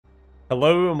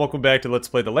Hello and welcome back to Let's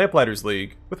Play the Lamplighters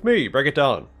League with me, Break It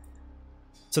Down.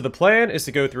 So the plan is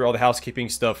to go through all the housekeeping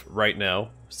stuff right now.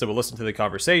 So we'll listen to the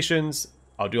conversations,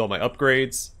 I'll do all my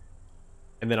upgrades,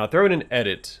 and then I'll throw in an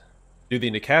edit, do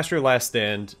the Nicastro Last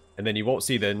Stand, and then you won't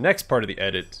see the next part of the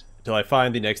edit until I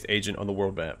find the next agent on the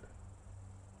world map.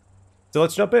 So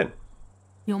let's jump in.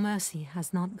 Your mercy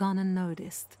has not gone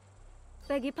unnoticed.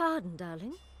 Beg your pardon,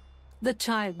 darling? The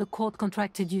child the court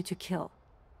contracted you to kill.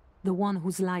 The one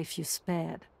whose life you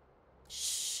spared.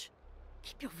 Shh.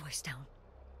 Keep your voice down.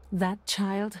 That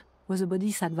child was a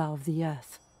bodhisattva of the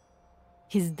earth.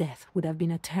 His death would have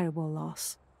been a terrible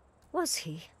loss. Was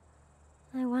he?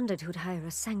 I wondered who'd hire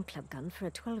a Sang Club gun for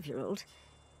a 12-year-old.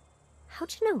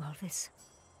 How'd you know all this?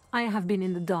 I have been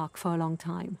in the dark for a long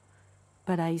time,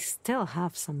 but I still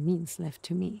have some means left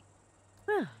to me.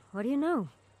 Well, what do you know?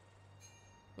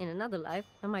 In another life,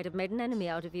 I might have made an enemy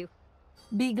out of you.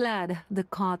 Be glad the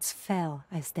cards fell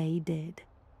as they did.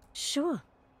 Sure,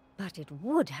 but it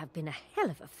would have been a hell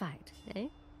of a fight, eh?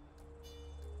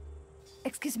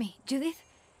 Excuse me, Judith?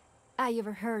 I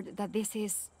overheard that this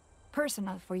is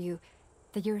personal for you,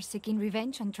 that you're seeking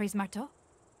revenge on Trace Marteau?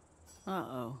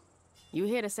 Uh-oh. You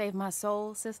here to save my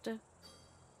soul, sister?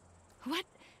 What?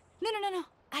 No.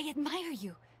 I admire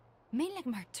you. Men like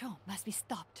Marteau must be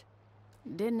stopped.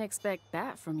 Didn't expect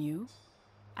that from you.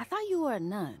 I thought you were a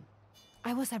nun.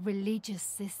 I was a religious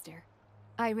sister.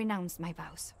 I renounced my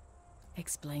vows.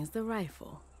 Explains the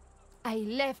rifle. I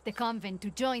left the convent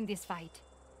to join this fight.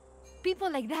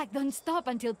 People like that don't stop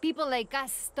until people like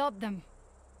us stop them.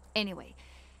 Anyway,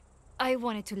 I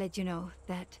wanted to let you know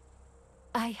that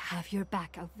I have your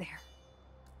back out there.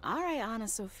 All right, Anna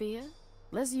Sophia.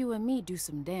 Let's you and me do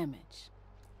some damage.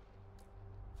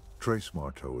 Trace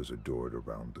Marteau is adored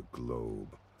around the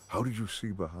globe. How did you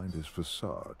see behind his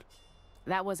facade?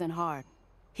 That wasn't hard.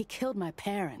 He killed my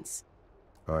parents.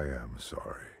 I am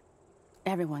sorry.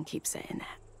 Everyone keeps saying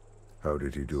that. How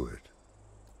did he do it?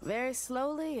 Very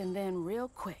slowly and then real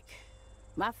quick.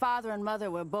 My father and mother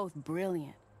were both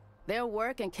brilliant. Their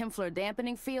work in Kempfler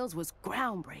dampening fields was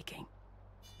groundbreaking.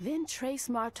 Then Trace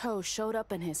Marteau showed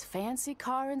up in his fancy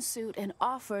car and suit and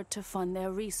offered to fund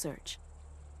their research.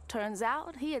 Turns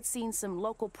out he had seen some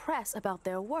local press about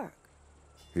their work.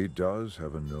 He does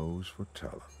have a nose for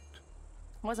talent.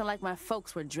 Wasn't like my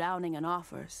folks were drowning in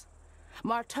offers.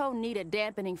 Marteau needed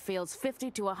dampening fields 50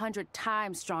 to 100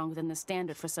 times stronger than the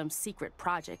standard for some secret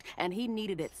project, and he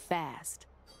needed it fast.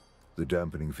 The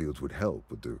dampening fields would help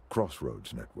with the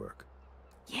Crossroads network.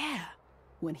 Yeah.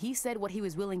 When he said what he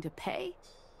was willing to pay,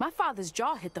 my father's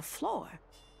jaw hit the floor.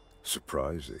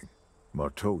 Surprising.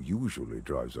 Marteau usually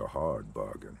drives a hard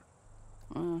bargain.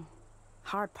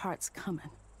 Hard part's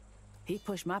coming. He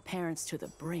pushed my parents to the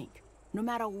brink. No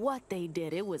matter what they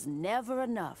did, it was never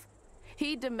enough.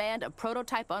 He'd demand a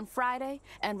prototype on Friday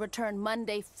and return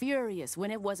Monday furious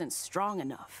when it wasn't strong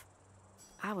enough.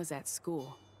 I was at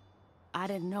school. I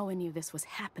didn't know any of this was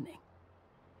happening.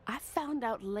 I found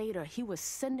out later he was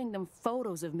sending them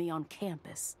photos of me on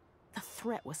campus. The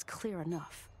threat was clear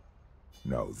enough.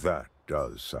 Now that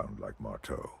does sound like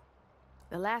Marteau.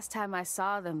 The last time I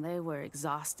saw them, they were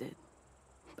exhausted.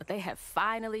 But they had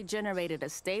finally generated a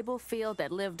stable field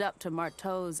that lived up to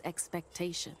Marteau's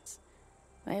expectations.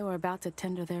 They were about to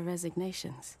tender their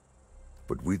resignations.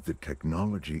 But with the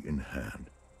technology in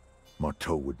hand,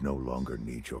 Marteau would no longer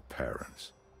need your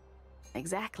parents.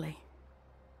 Exactly.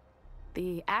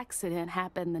 The accident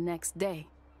happened the next day.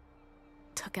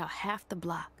 Took out half the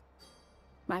block.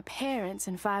 My parents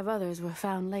and 5 others were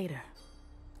found later.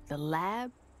 The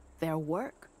lab, their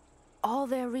work, all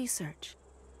their research,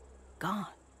 gone.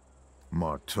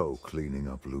 Marteau cleaning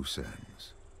up loose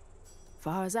ends.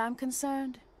 Far as I'm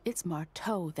concerned, it's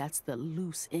Marteau that's the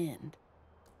loose end.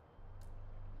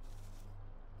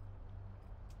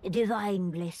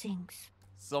 Divine blessings.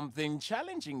 Something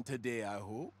challenging today, I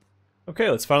hope. Okay,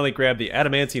 let's finally grab the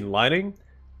adamantine lining.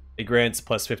 It grants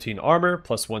plus 15 armor,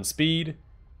 plus 1 speed.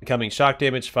 Becoming shock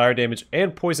damage, fire damage,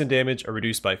 and poison damage are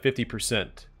reduced by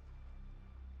 50%.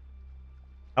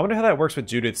 I wonder how that works with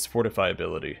Judith's Fortify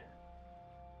ability.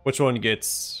 Which one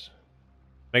gets...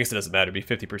 I guess it doesn't matter, it'd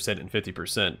be 50% and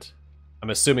 50%.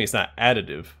 I'm assuming it's not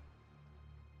additive,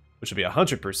 which would be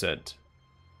 100%.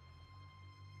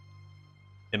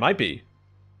 It might be.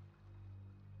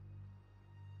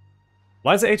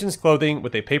 Lines the agent's clothing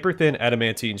with a paper-thin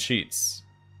adamantine sheets.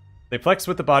 They flex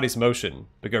with the body's motion,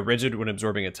 but go rigid when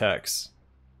absorbing attacks.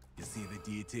 You see the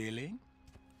detailing?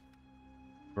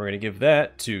 We're going to give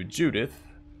that to Judith.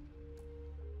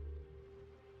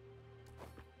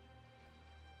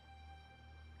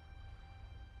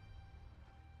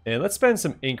 And let's spend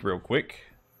some ink real quick.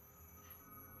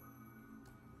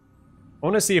 I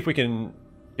want to see if we can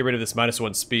get rid of this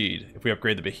 -1 speed if we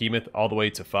upgrade the Behemoth all the way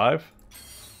to 5.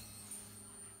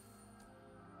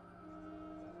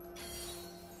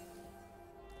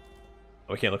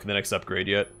 Oh, we can't look at the next upgrade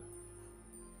yet.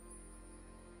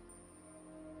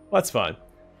 Well, that's fine.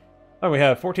 Alright, we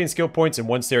have 14 skill points and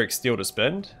 1 Steric Steel to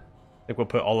spend. I think we'll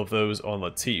put all of those on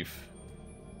Latif.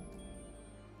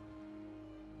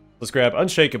 Let's grab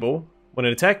Unshakable. When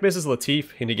an attack misses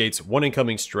Latif, he negates 1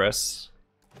 incoming stress.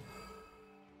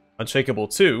 Unshakable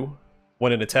 2.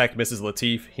 When an attack misses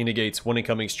Latif, he negates 1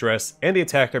 incoming stress, and the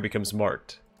attacker becomes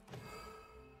marked.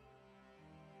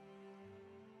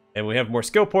 And we have more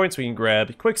skill points, we can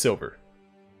grab Quicksilver.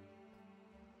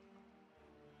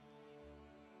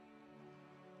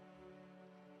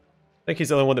 I think he's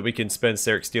the only one that we can spend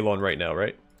Steric Steel on right now,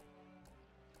 right?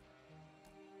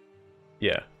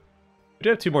 Yeah. We do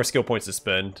have 2 more skill points to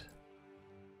spend.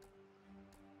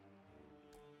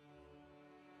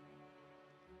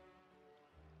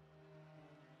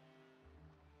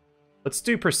 Let's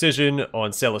do Precision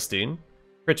on Celestine.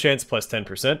 Crit chance plus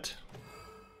 10%.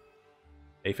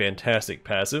 A fantastic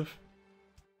passive.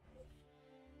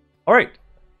 Alright.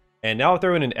 And now I'll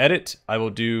throw in an edit. I will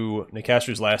do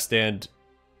Nicastra's Last Stand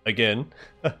again.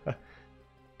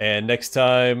 And next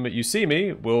time you see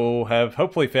me, we'll have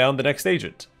hopefully found the next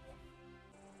agent.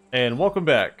 And welcome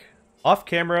back. Off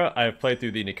camera, I have played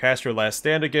through the Nicastra Last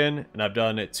Stand again, and I've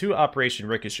done 2 Operation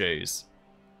Ricochets,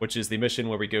 which is the mission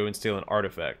where we go and steal an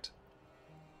artifact.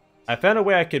 I found a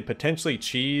way I could potentially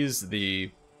cheese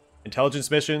the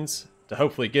intelligence missions to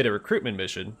hopefully get a recruitment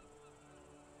mission,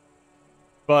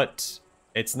 but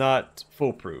it's not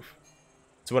foolproof.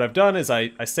 So what I've done is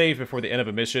I save before the end of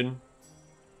a mission,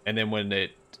 and then when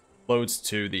it loads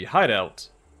to the hideout,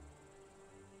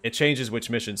 it changes which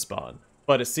missions spawn.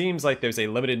 But it seems like there's a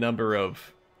limited number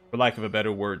of, for lack of a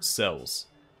better word, cells.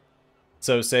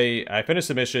 So say I finish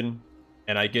the mission,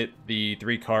 and I get the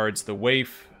 3 cards, the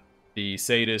Waif, the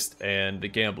Sadist, and the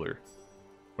Gambler.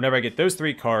 Whenever I get those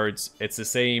 3 cards, it's the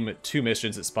same 2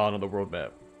 missions that spawn on the world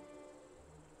map.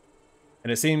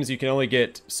 And it seems you can only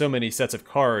get so many sets of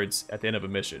cards at the end of a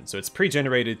mission, so it's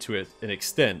pre-generated to an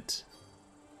extent,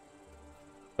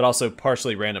 but also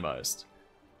partially randomized.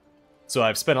 So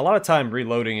I've spent a lot of time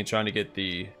reloading and trying to get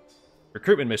the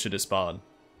recruitment mission to spawn,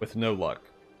 with no luck.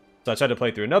 So I tried to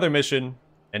play through another mission,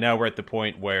 and now we're at the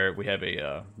point where we have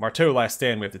a Marteau Last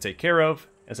Stand we have to take care of,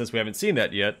 and since we haven't seen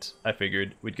that yet, I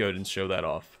figured we'd go ahead and show that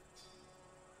off.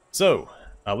 So,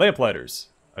 Lamplighters,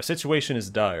 our situation is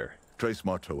dire. Trace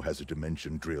Marteau has a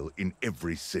dimension drill in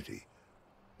every city,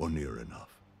 or near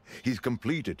enough. He's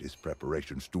completed his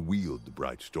preparations to wield the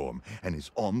Bright Storm, and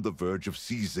is on the verge of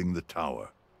seizing the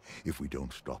tower. If we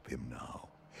don't stop him now,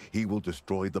 he will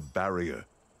destroy the barrier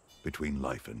between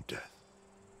life and death.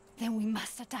 Then we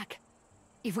must attack.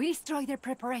 If we destroy their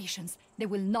preparations, they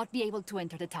will not be able to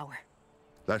enter the tower.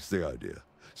 That's the idea.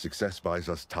 Success buys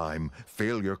us time,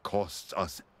 failure costs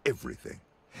us everything.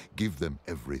 Give them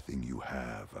everything you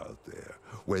have out there,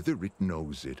 whether it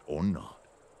knows it or not.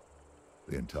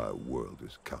 The entire world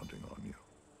is counting on you.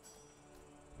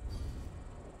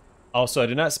 Also, I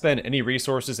did not spend any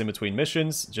resources in between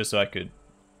missions, just so I could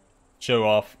show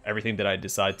off everything that I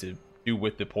decide to do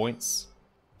with the points.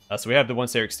 So we have the 1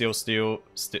 Steric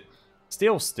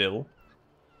Steel still,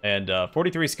 and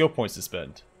 43 skill points to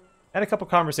spend. And a couple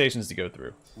conversations to go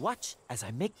through. Watch as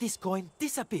I make this coin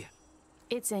disappear.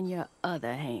 It's in your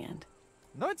other hand.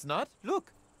 No, it's not.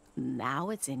 Look. Now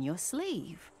it's in your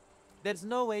sleeve. There's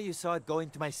no way you saw it go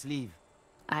into my sleeve.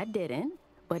 I didn't,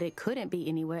 but it couldn't be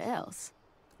anywhere else.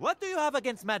 What do you have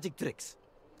against magic tricks?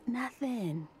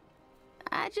 Nothing.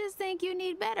 I just think you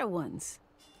need better ones.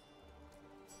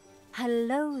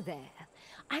 Hello there.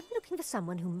 I'm looking for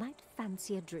someone who might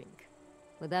fancy a drink.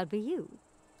 Would that be you?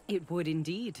 It would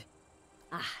indeed.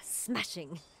 Ah,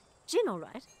 smashing. Gin, all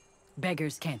right?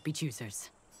 Beggars can't be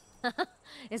choosers.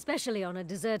 Especially on a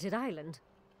deserted island.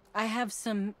 I have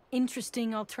some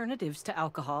interesting alternatives to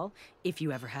alcohol, if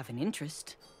you ever have an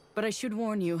interest. But I should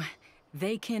warn you,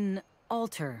 they can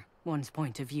alter one's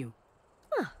point of view.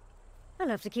 Huh. I'll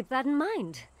have to keep that in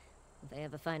mind, if I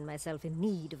ever find myself in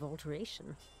need of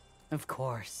alteration. Of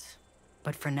course.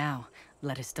 But for now,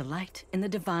 let us delight in the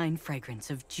divine fragrance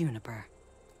of juniper.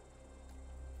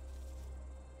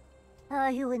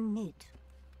 Are you in need?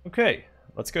 Okay,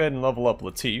 let's go ahead and level up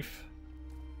Latif.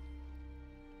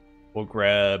 We'll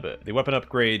grab the weapon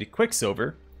upgrade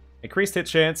Quicksilver. Increased hit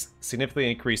chance,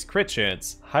 significantly increased crit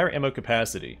chance, higher ammo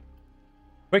capacity.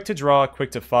 Quick to draw,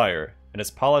 quick to fire, and as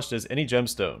polished as any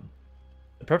gemstone.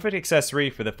 The perfect accessory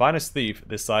for the finest thief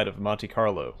this side of Monte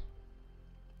Carlo.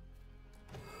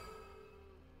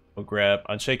 We'll grab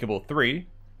Unshakable 3.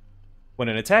 When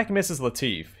an attack misses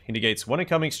Latif, he negates 1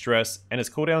 incoming stress and his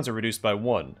cooldowns are reduced by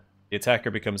 1. The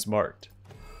attacker becomes marked.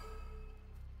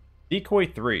 Decoy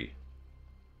 3.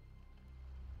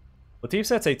 Latif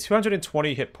sets a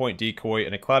 220 hit point decoy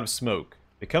in a cloud of smoke,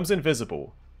 becomes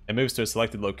invisible, and moves to a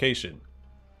selected location.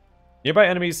 Nearby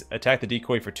enemies attack the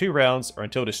decoy for 2 rounds or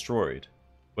until destroyed,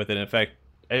 with an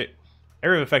area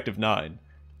of effect of 9.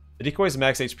 The decoy's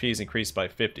max HP is increased by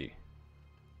 50.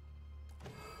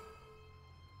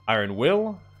 Iron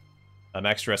Will,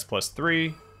 max stress plus 3,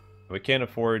 and we can't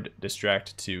afford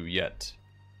Distract 2 yet.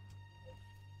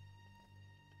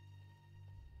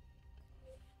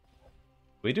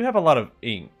 We do have a lot of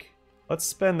ink. Let's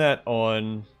spend that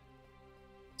on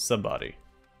somebody.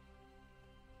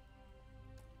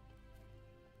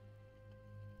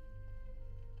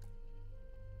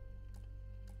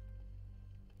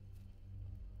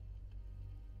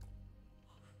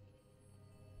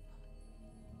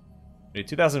 We need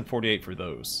 2,048 for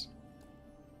those.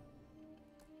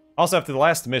 Also, after the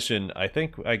last mission, I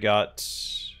think I got...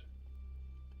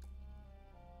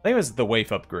 I think it was the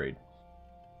Waif upgrade.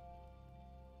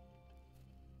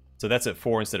 So that's at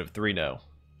 4 instead of 3 now.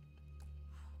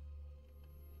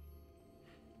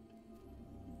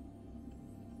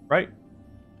 Right?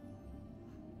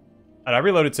 And I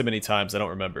reloaded so many times, I don't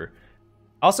remember.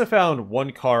 I also found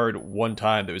one card one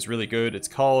time that was really good. It's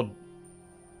called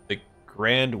the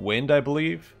Grand Wind, I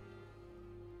believe.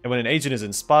 And when an agent is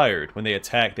inspired, when they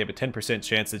attack, they have a 10%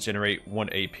 chance to generate 1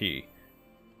 AP.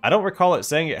 I don't recall it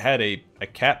saying it had a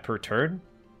cap per turn.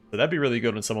 So that'd be really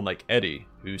good on someone like Eddie,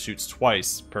 who shoots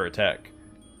twice per attack.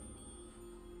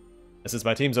 And since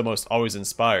my team's almost always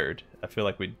inspired, I feel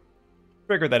like we'd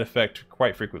trigger that effect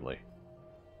quite frequently.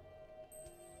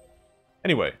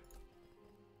 Anyway.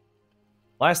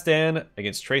 Last stand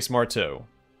against Trace Marteau.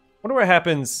 Wonder what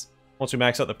happens once we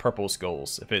max out the purple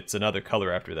skulls, if it's another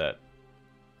color after that.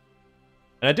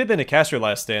 And I did the Nicaster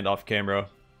last stand off camera.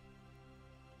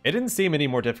 It didn't seem any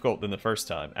more difficult than the first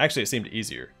time. Actually, it seemed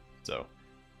easier, so...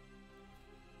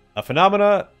 A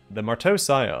Phenomena, the Marteau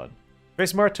Scion.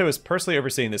 Trace Marteau is personally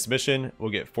overseeing this mission, will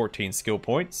get 14 skill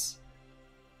points.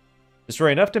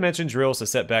 Destroy enough dimension drills to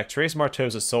set back Trace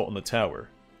Marteau's assault on the tower.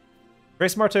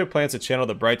 Trace Marteau plans to channel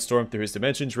the Bright Storm through his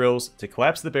dimension drills to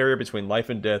collapse the barrier between life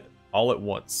and death all at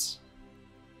once.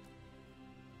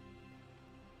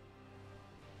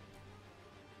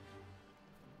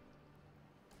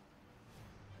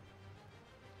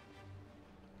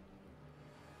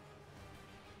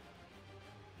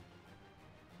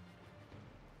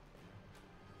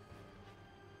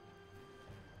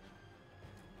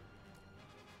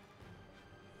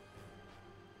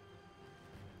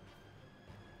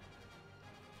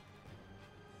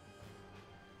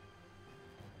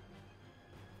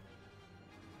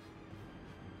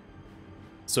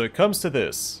 So it comes to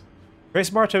this. Trace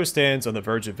Marteau stands on the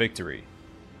verge of victory.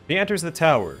 If he enters the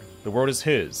tower, the world is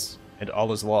his, and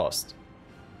all is lost.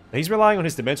 But he's relying on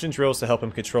his dimension drills to help him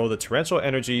control the torrential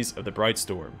energies of the Bright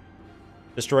Storm.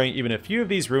 Destroying even a few of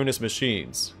these ruinous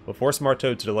machines will force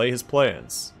Marteau to delay his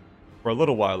plans, for a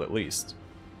little while at least.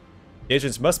 The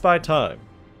agents must buy time.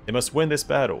 They must win this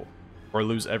battle, or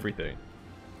lose everything.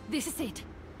 This is it.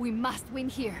 We must win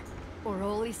here, or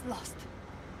all is lost.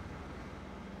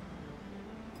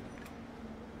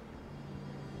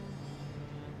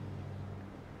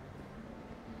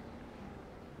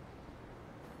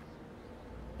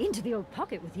 Into the old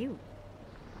pocket with you.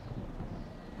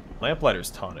 Lamplighter's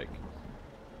tonic.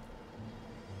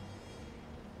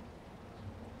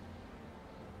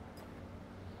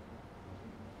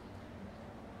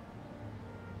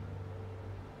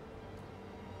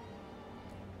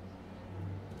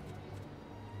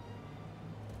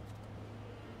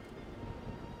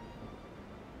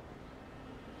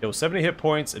 Deal 70 hit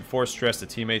points and 4 stress to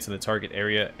teammates in the target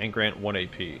area and grant 1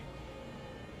 AP.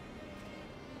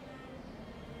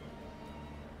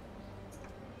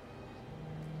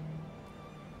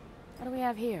 What do we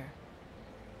have here?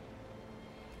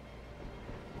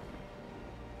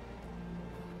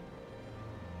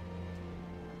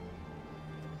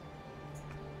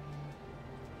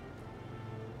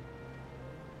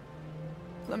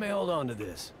 Let me hold on to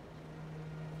this.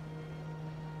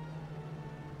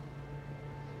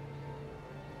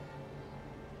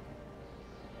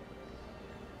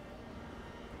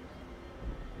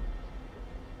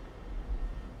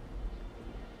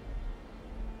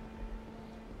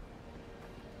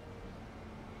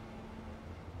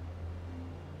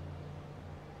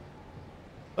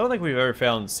 I don't think we've ever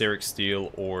found Ceric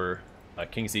Steel or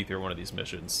King's Ether in one of these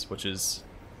missions, which is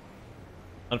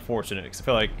unfortunate, because I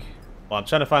feel like, well, I'm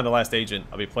trying to find the last agent.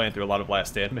 I'll be playing through a lot of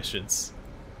Last Stand missions.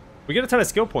 We get a ton of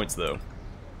skill points, though.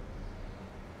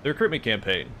 The recruitment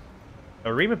campaign.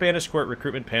 A ream of Banished Court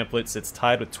recruitment pamphlet sits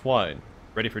tied with twine,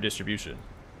 ready for distribution.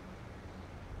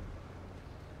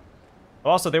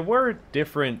 Also, there were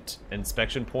different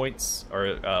inspection points,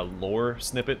 or lore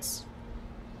snippets.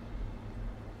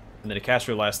 And then a cast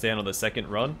your last stand on the second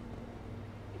run.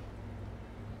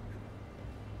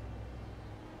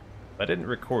 I didn't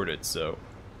record it, so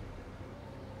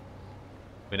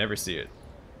we never see it.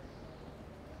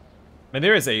 And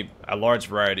there is a large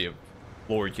variety of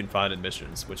lore you can find in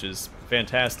missions, which is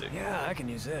fantastic. Yeah, I can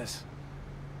use this.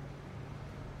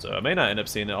 So I may not end up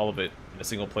seeing all of it in a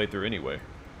single playthrough anyway.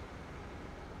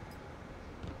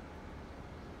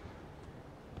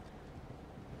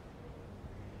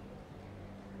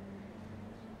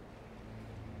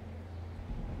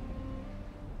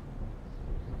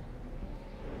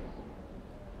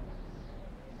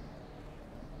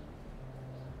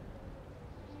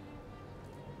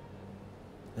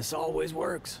 This always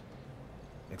works.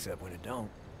 Except when it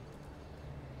don't.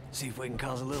 See if we can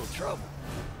cause a little trouble.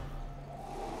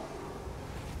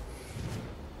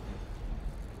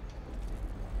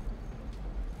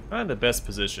 Find the best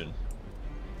position.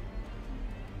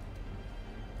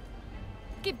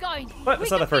 Keep going. But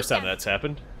it's not the first time them. that's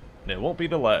happened. And it won't be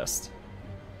the last.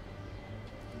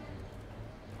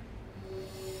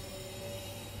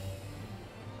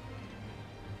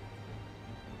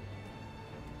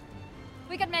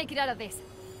 We can make it out of this.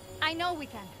 I know we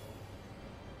can.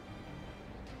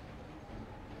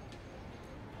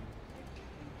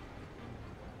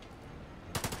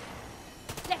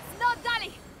 Let's not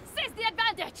dally! Seize the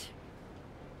advantage!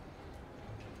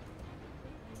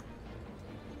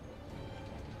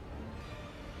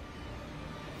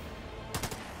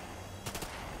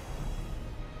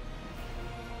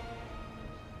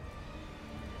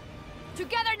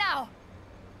 Together now!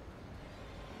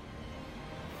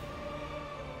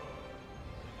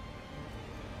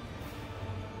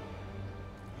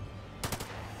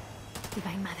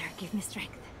 Divine Mother, give me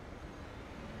strength.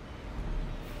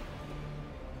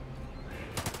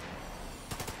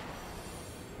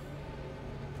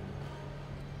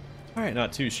 Alright,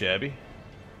 not too shabby.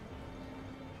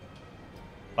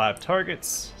 5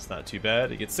 targets, it's not too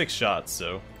bad. He gets 6 shots,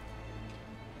 so...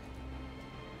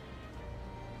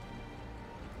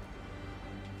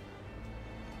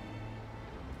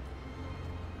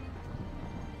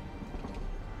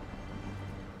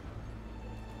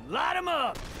 Light him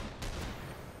up!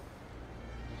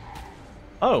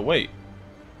 Oh, wait.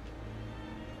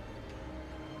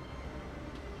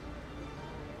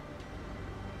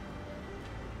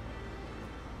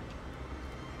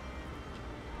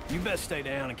 You best stay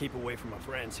down and keep away from my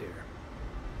friends here.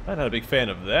 I'm not a big fan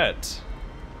of that.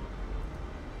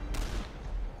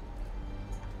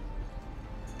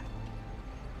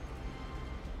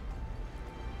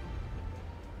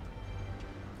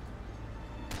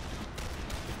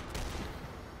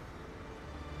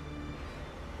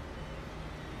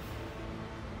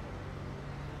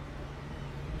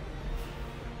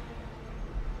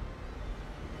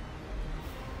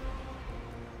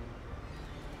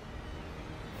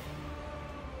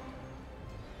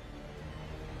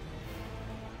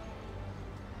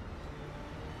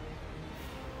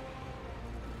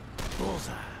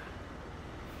 Bullseye.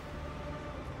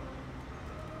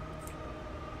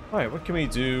 Alright, what can we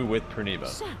do with Pernima?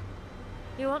 So,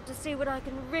 you want to see what I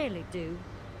can really do?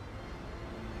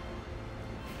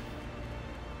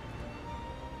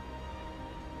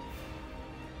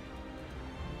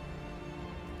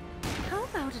 How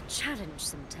about a challenge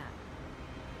sometime?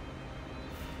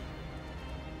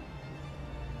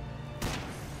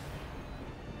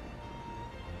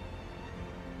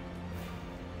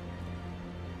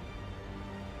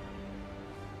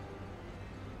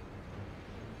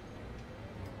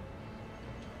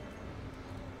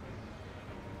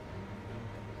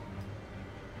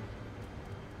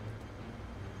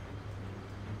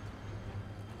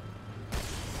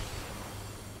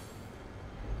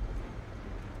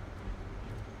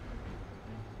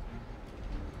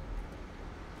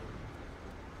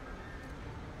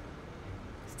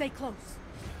 Stay close.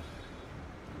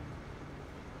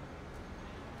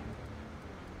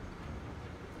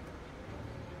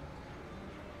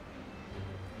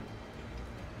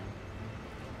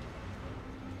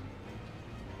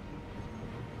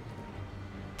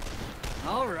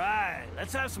 All right,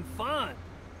 let's have some fun.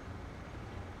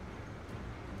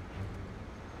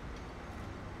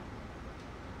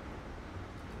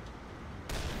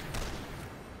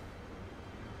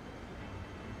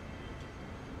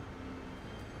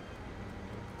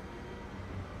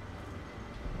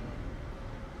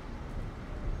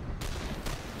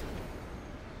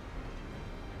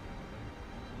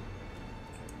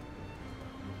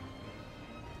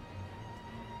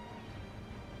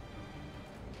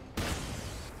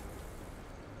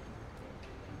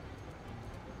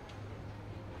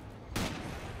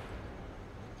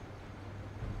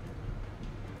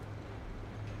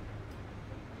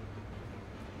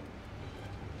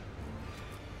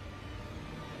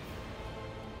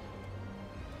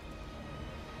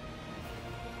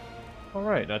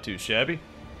 Alright, not too shabby.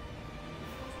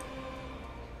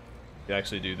 You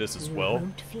actually do this as well. You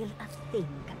won't feel a thing.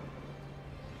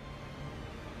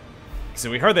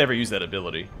 So we hardly ever use that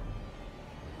ability.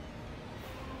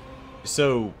 She's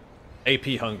so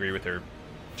AP hungry with her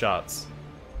shots.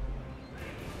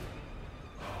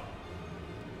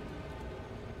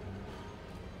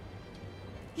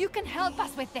 You can help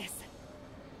us with this.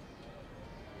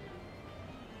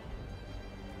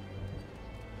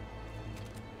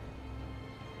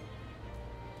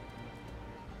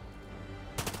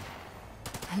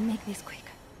 I'll make this quick.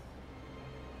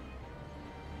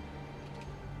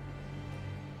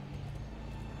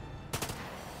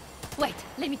 Wait,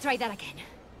 let me try that again.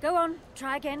 Go on,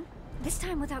 try again. This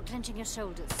time without clenching your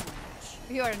shoulders so much.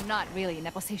 You're not really in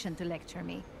a position to lecture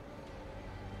me.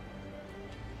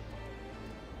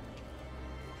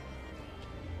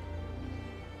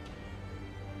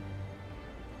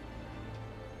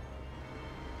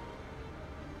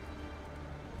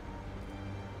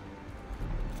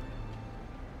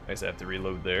 I guess I have to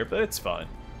reload there, but it's fine.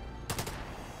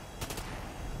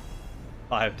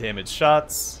 5 damage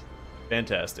shots.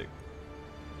 Fantastic.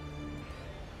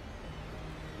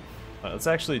 Alright, let's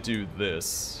actually do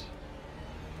this.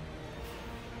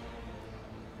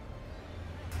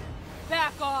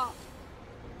 Back off!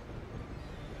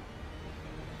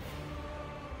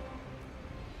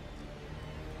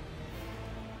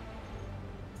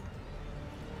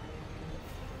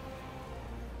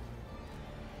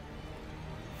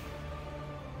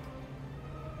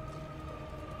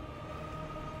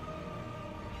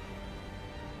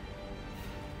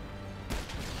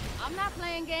 I'm not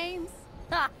playing games.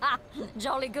 Ha ha!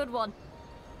 Jolly good one.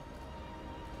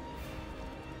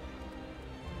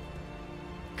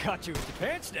 Caught you with your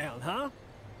pants down, huh?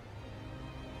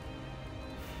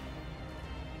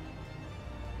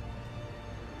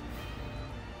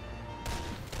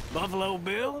 Buffalo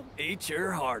Bill, eat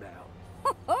your heart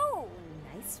out. Oh,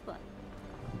 nice one.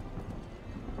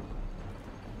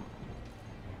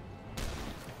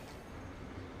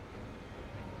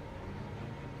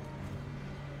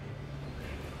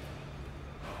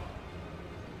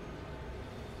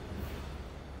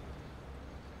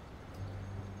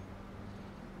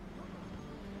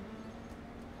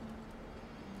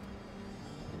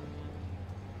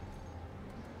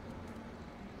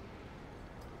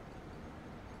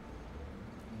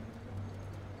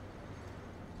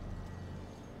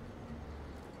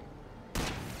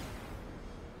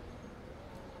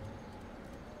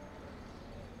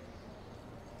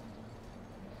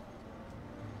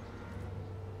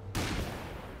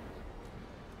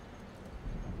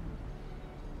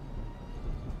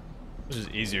 Which is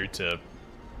easier to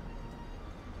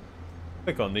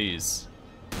click on these.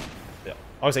 Yeah.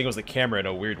 I was thinking it was the camera in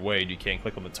a weird way, and you can't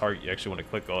click on the target you actually want to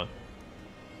click on.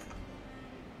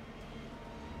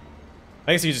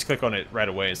 I guess you just click on it right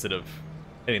away instead of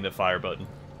hitting the fire button.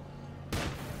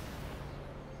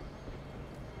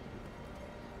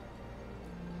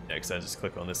 Next time, just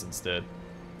click on this instead.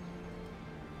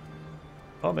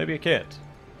 Oh, maybe I can't.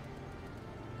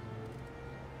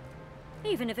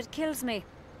 Even if it kills me.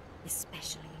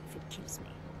 Especially if it kills me.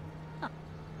 Huh.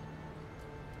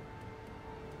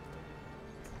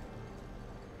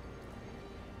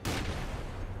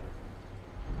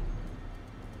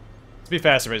 It'd be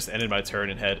faster if I just ended my turn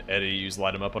and had Eddie use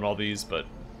light him up on all these, but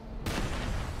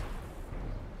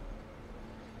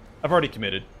I've already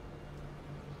committed.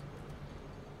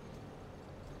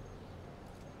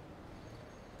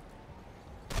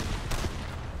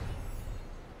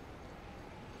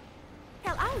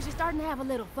 Hell, I was just starting to have a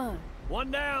little fun.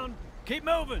 One down. Keep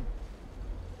moving.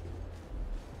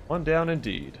 One down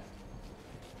indeed.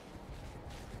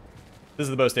 This is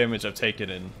the most damage I've taken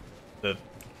in the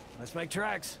Let's make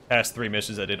tracks. past 3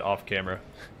 missions I did off camera.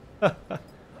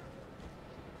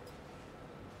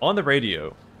 On the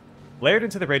radio. Layered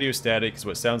into the radio static is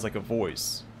what sounds like a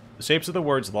voice. The shapes of the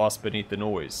words lost beneath the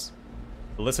noise.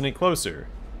 But listening closer,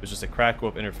 there's just a crackle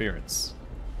of interference.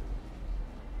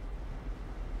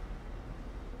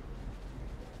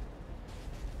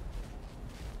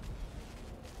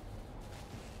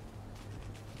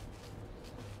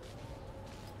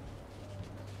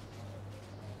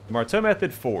 Marteau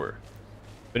Method 4.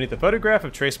 Beneath a photograph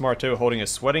of Trace Marteau holding a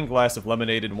sweating glass of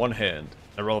lemonade in one hand,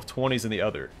 and a roll of 20s in the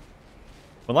other.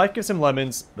 When life gives him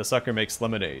lemons, the sucker makes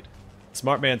lemonade. The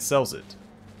smart man sells it.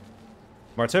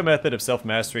 Marteau Method of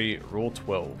Self-Mastery, Rule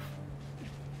 12.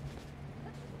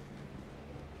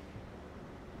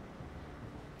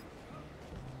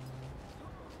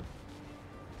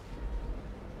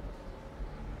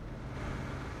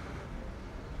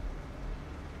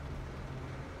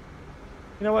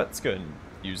 You know what? Let's go ahead and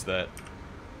use that.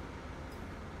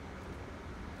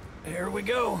 Here we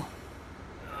go.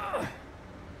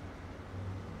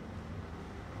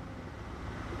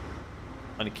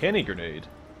 Uncanny grenade.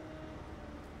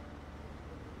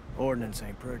 Ordnance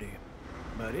ain't pretty,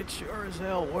 but it sure as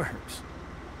hell works.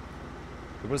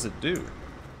 What does it do?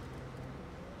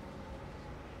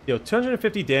 Deal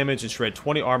 250 damage and shred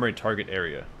 20 armor in target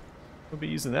area. We'll be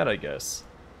using that, I guess.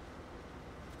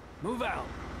 Move out.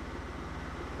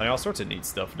 Like all sorts of neat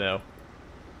stuff now.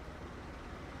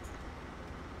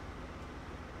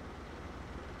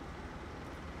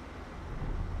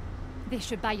 This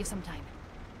should buy you some time.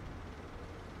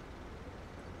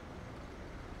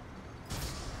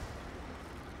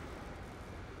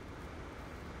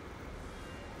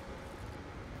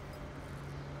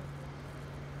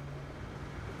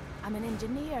 I'm an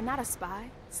engineer, not a spy.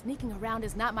 Sneaking around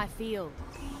is not my field.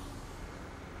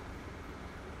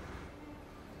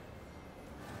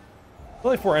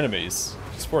 Only 4 enemies.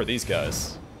 Just 4 of these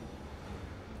guys.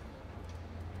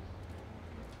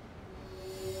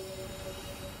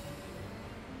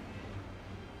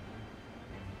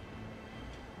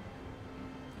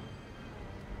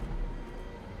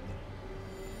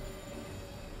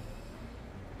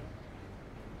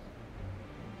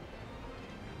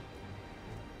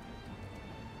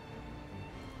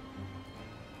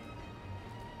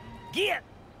 Get!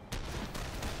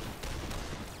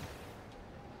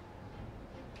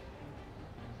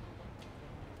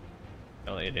 I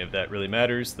don't think any of that really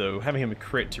matters, though having him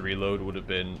crit to reload would have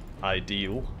been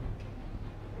ideal.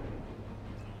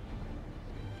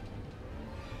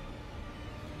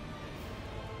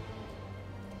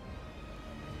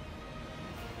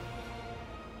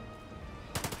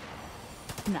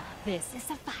 Now this is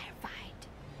a firefight.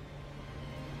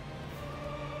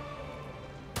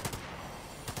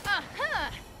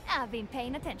 Uh-huh! I've been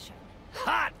paying attention.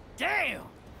 Hot damn!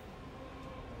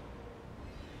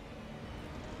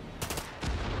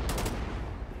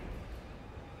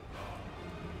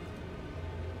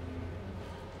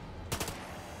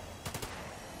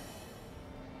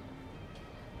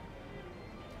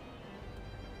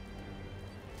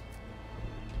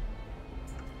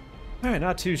 Alright,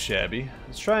 not too shabby.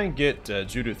 Let's try and get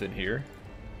Judith in here.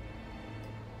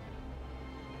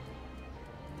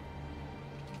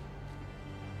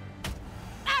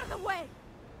 Out of the way!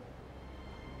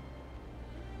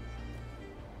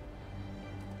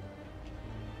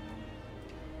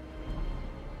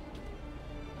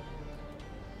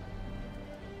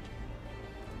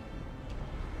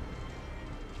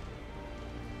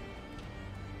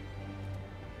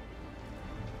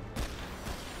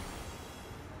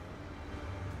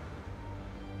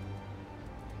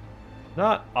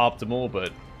 Not optimal,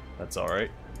 but that's alright.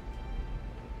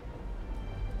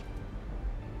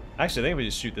 Actually, I think we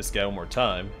just shoot this guy one more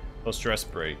time. No stress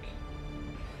break.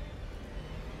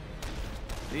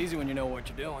 It's easy when you know what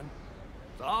you're doing.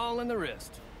 It's all in the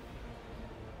wrist.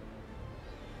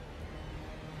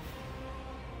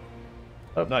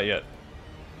 Oh, not yet.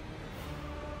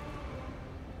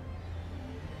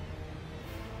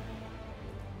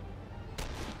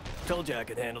 Told you I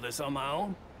could handle this on my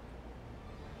own.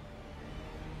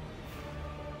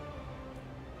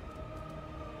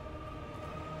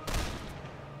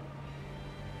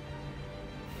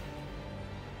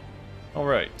 All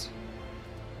right.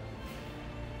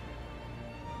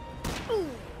 Ooh,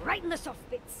 right in the soft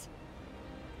bits.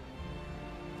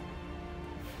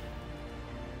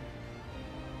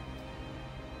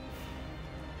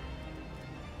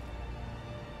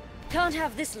 Can't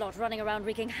have this lot running around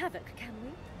wreaking havoc, can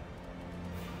we?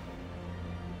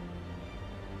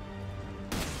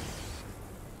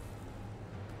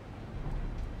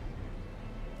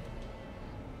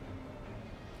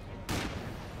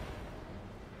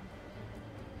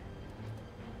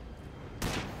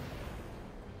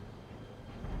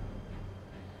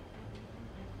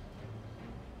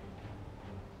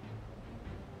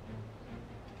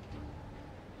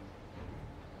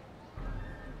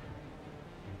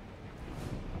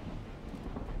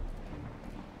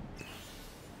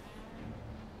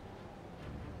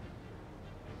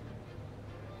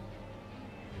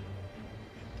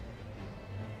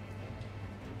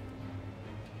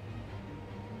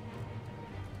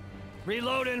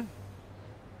 Reloading.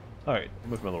 Alright,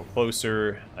 move him a little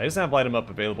closer. I just have light him up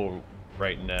available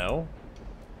right now.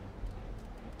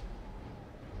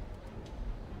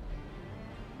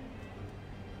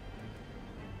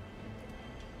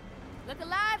 Look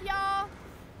alive, y'all!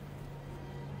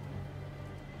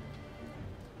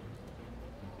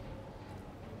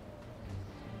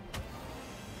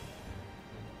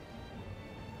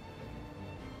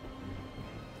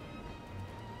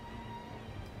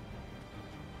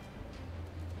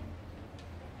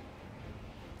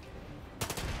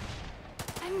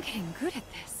 I'm getting good at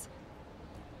this.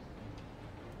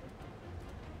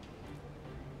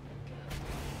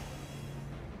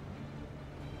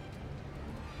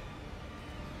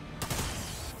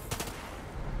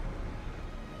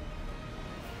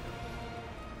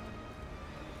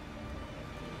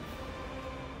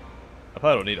 I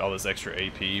probably don't need all this extra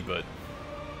AP, but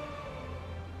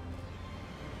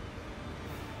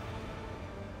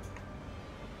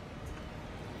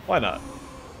why not?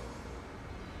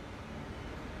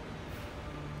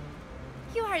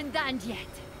 You aren't done yet.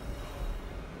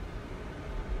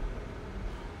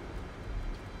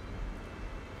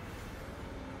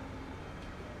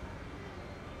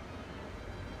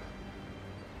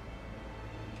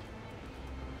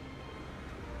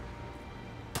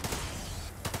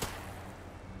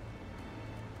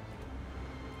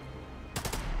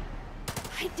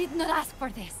 I did not ask for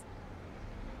this.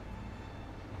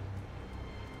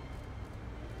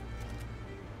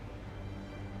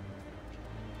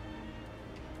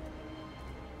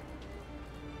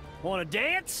 Wanna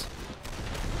dance?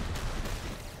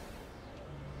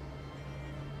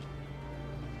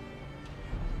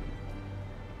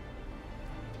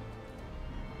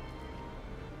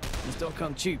 This don't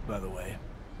come cheap, by the way.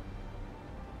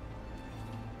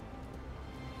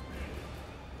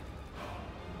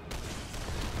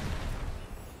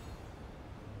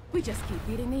 We just keep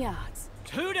beating the odds.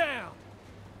 2 down!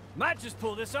 Might just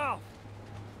pull this off.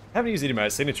 I haven't used any of my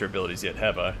signature abilities yet,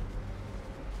 have I?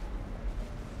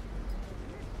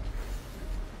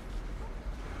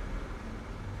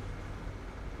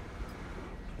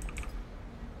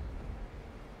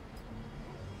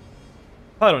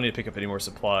 Probably don't need to pick up any more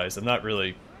supplies. I'm not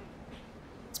really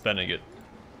spending it.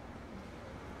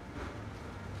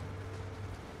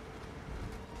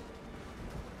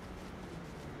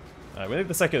 Alright, we leave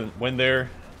the second win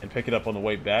there and pick it up on the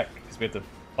way back, because we have to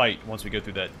fight once we go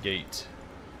through that gate.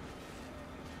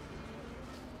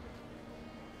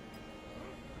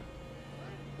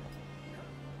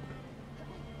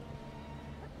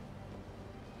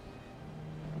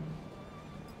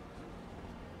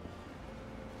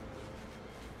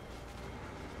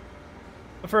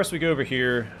 But first we go over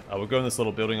here, we'll go in this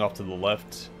little building off to the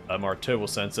left. Marteau will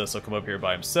sense us, he'll come up here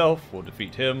by himself, we'll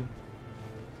defeat him.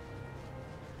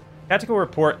 Tactical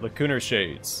report, Lacunar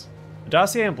Shades. A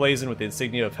dossier emblazoned with the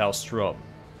insignia of House Strum.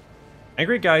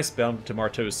 Angry Geist bound to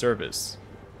Marteau's service.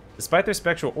 Despite their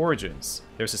spectral origins,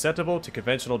 they're susceptible to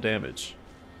conventional damage.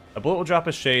 A bullet will drop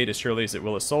a shade as surely as it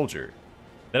will a soldier.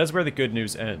 That is where the good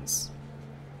news ends.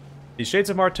 These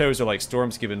shades of Marteau's are like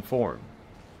storms given form,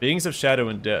 beings of shadow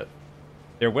and death.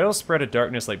 Their wails spread a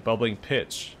darkness like bubbling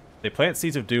pitch. They plant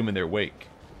seeds of doom in their wake.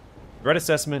 Threat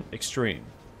assessment, extreme.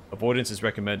 Avoidance is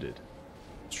recommended.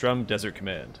 Strum Desert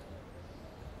Command.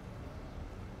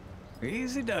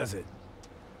 Easy does it.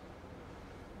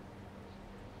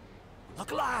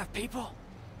 Look alive, people!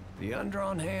 The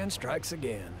undrawn hand strikes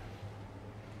again.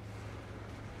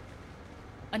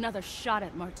 Another shot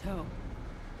at Marteau.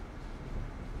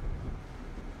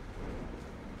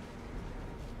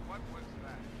 What was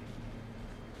that?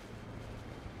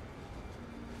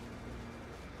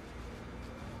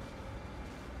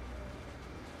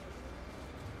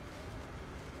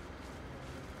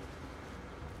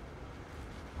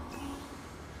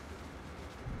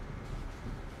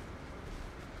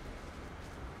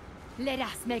 Let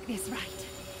us make this right.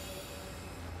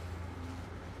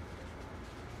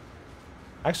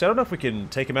 Actually, I don't know if we can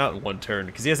take him out in one turn,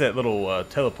 because he has that little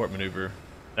teleport maneuver.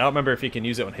 I don't remember if he can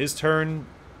use it on his turn,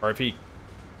 or if he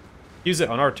use it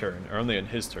on our turn, or only on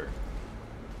his turn.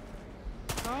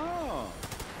 Oh,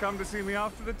 come to see me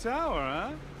off to the tower,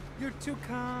 huh? You're too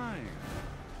kind.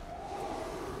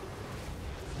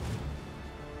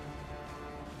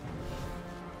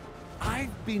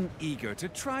 I've been eager to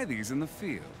try these in the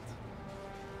field.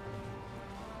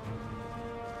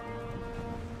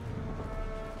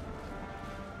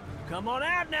 Come on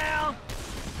out now!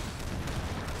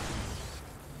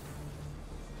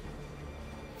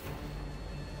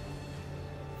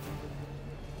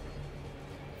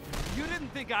 You didn't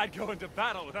think I'd go into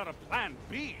battle without a plan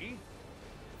B?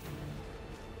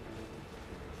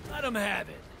 Let him have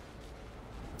it.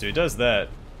 So he does that,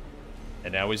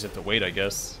 and now we just have to wait, I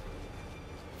guess.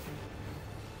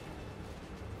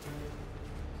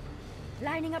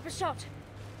 Lining up a shot.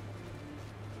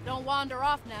 Don't wander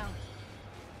off now.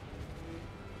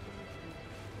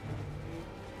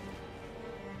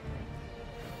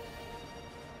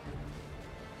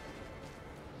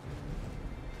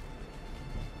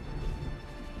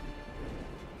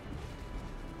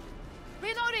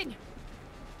 Reloading!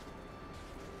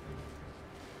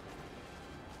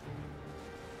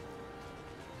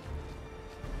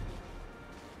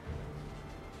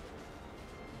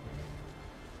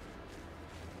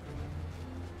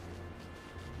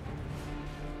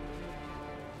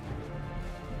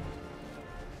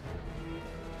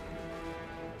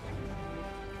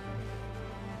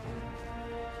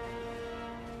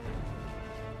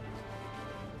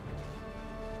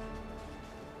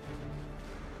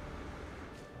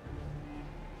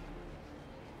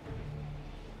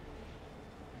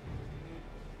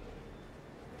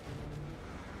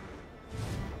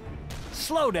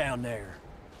 slow down there.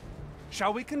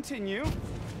 Shall we continue?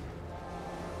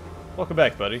 Welcome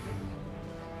back, buddy.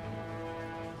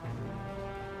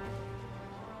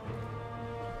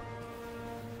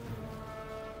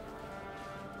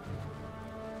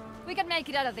 We can make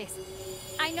it out of this.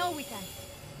 I know we can.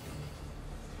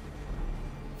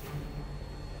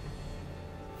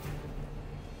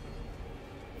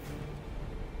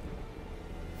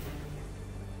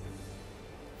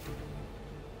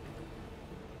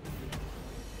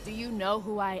 Do you know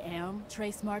who I am,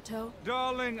 Trace Marteau?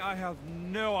 Darling, I have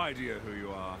no idea who you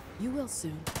are. You will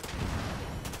soon.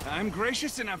 I'm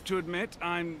gracious enough to admit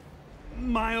I'm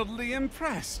mildly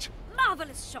impressed.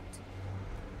 Marvelous shot.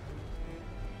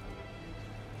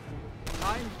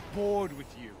 I'm bored with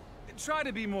you. Try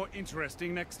to be more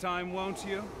interesting next time, won't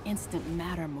you? Instant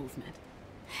matter movement.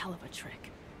 Hell of a trick.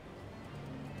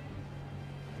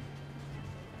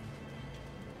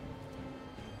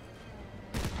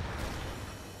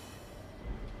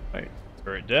 Right,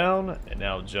 throw it down, and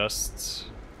now just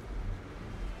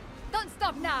Don't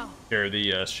stop now. share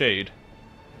the shade.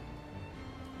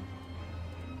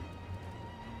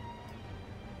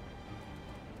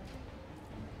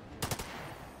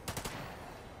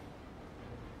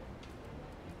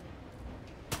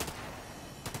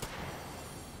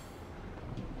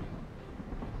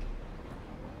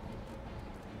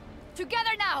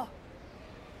 Together now.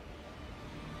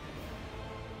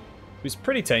 He's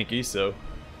pretty tanky, so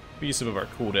we use some of our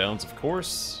cooldowns, of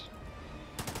course.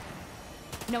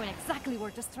 Knowing exactly where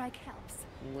to strike helps.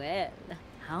 Well,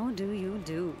 how do you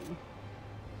do?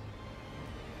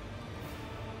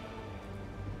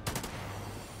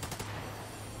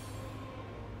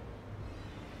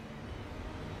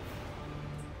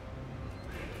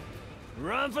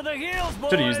 Run for the hills, boys!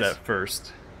 Should have used that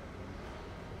first.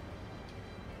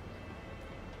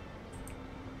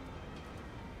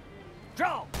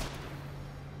 Draw!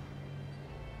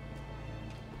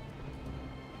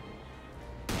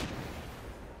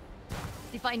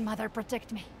 Divine Mother,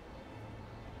 protect me.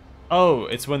 Oh,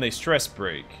 it's when they stress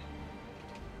break.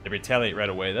 They retaliate right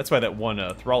away. That's why that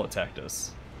one thrall attacked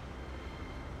us.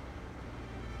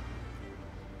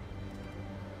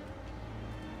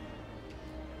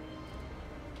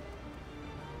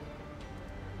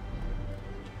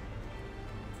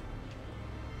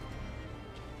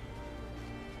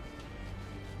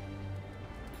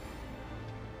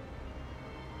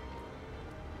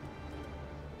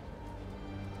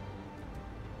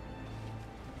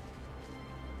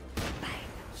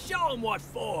 Show them what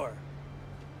for!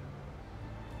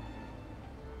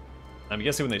 I'm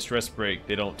guessing when they stress break,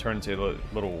 they don't turn into a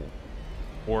little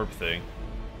orb thing.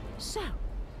 So,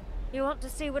 you want to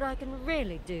see what I can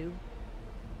really do?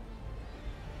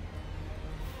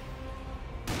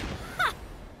 Ha!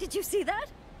 Did you see that?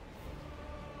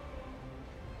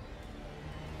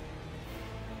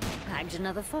 Bagged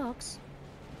another fox.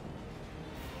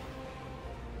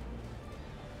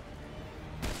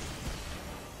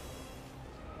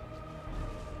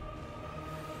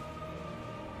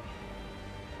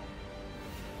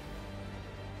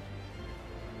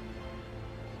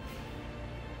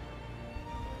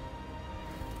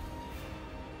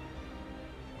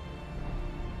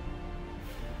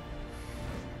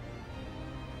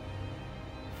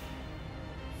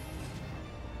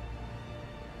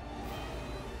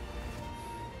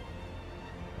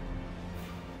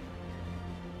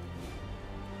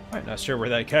 Alright, not sure where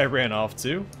that guy ran off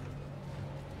to.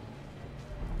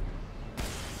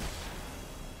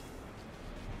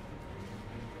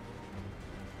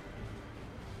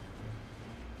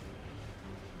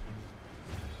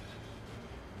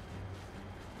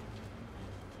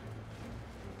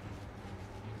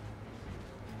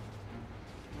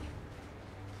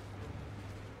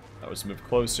 Let's move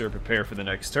closer, prepare for the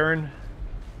next turn.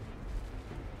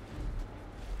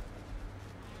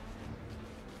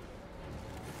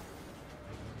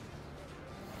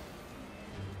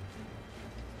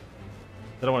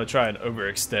 I don't want to try and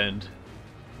overextend.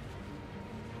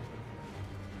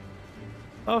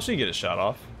 Oh, she can get a shot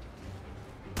off.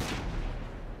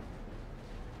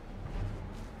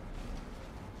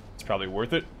 It's probably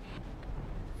worth it.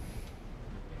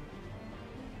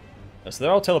 So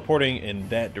they're all teleporting in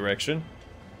that direction,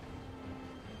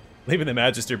 leaving the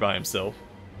Magister by himself.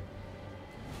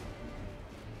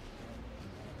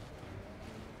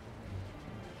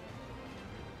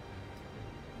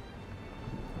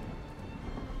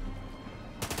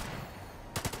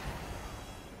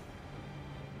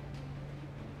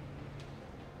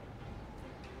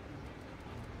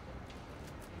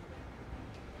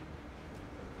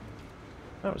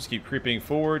 I'll just keep creeping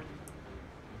forward,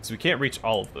 so we can't reach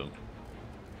all of them.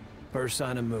 First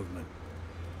sign of movement.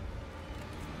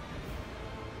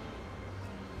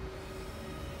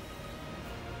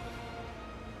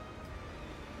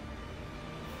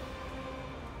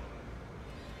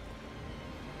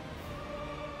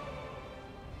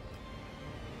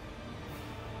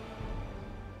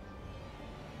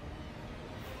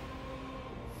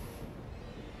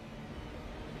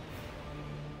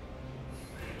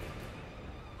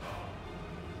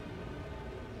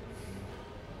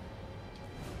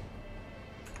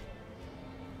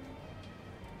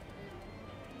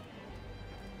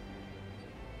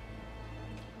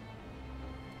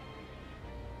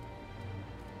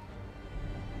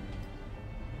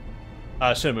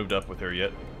 I should have moved up with her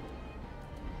yet.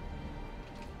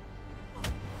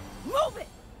 Move it!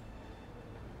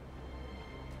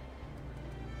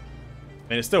 I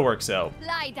mean, it still works out.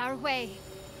 Light our way.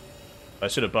 I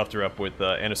should have buffed her up with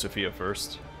Anna Sophia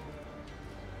first.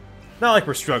 Not like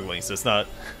we're struggling, so it's not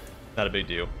a big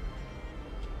deal.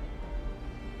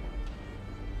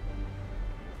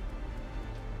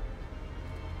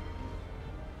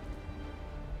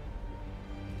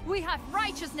 We have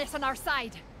righteousness on our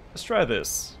side. Let's try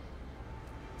this.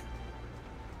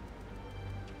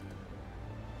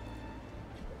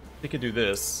 We could do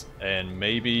this, and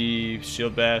maybe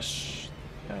shield bash.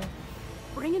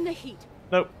 Bring in the heat.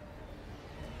 Nope.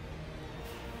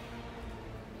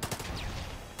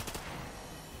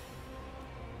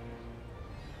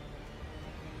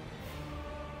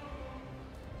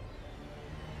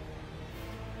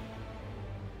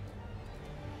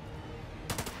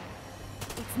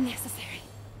 It's necessary.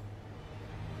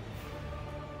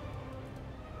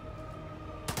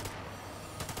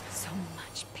 So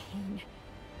much pain.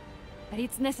 But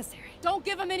it's necessary. Don't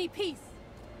give him any peace.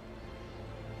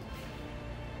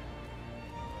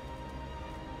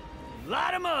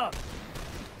 Light him up!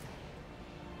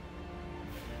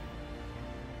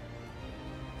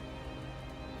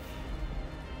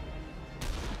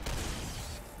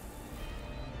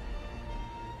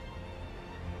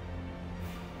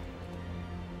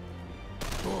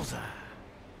 Bullseye.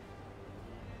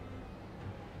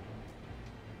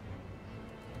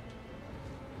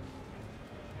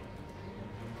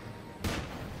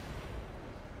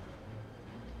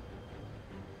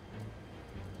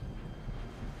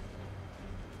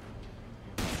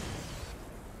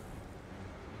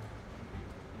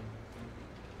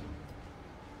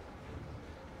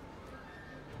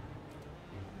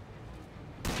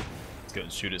 Let's go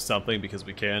and shoot at something because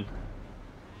we can.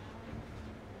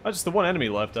 Oh, just the one enemy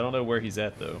left. I don't know where he's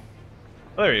at, though.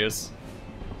 Oh, there he is.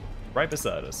 Right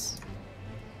beside us.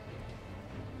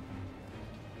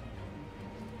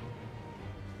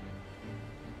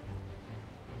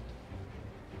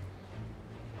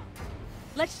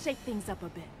 Let's shake things up a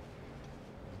bit.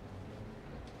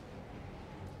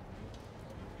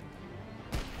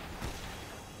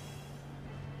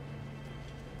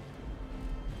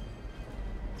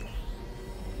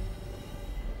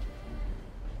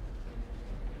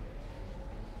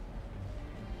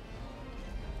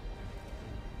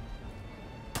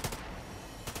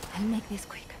 I'll make this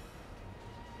quick.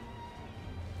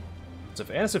 So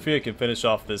if Anna Sophia can finish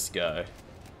off this guy,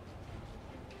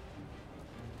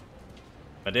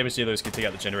 my damage dealers can take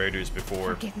out the generators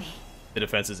before Forgive me. the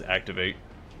defenses activate.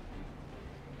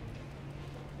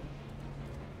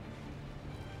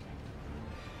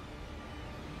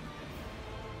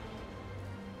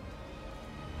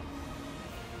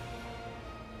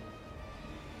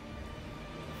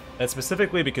 And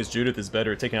specifically because Judith is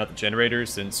better at taking out the generators,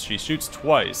 since she shoots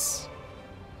twice.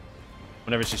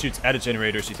 Whenever she shoots at a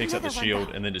generator, she takes out the Another one shield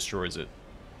down. and then destroys it.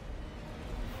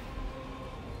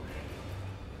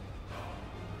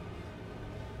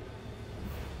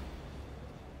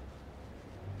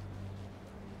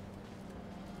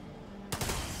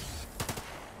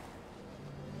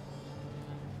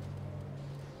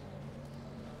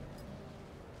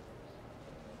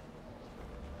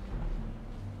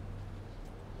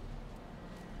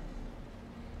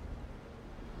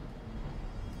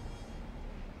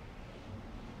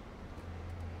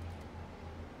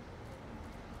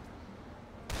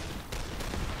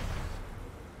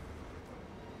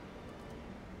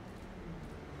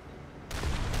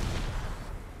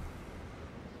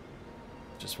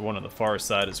 Just one on the far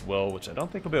side as well, which I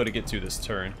don't think we'll be able to get to this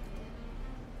turn.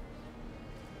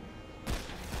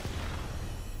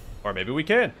 Or maybe we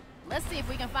can. Let's see if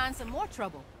we can find some more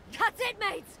trouble. That's it,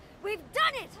 mates! We've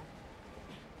done it!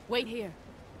 Wait here.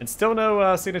 And still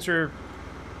no signature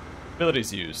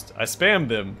abilities used. I spammed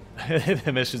them in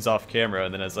the missions off camera,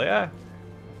 and then I was like,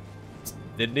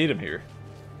 didn't need them here.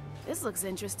 This looks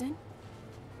interesting.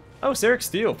 Oh, Sarek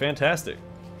Steel, fantastic.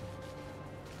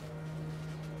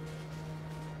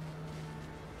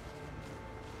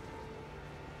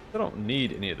 I don't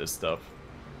need any of this stuff.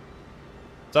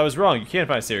 So I was wrong, you can't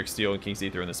find Sarek Steel and King's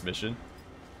Ether in this mission.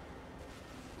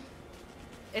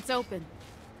 It's open.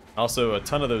 Also, a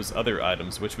ton of those other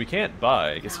items, which we can't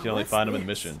buy. I guess you can only what's find them in the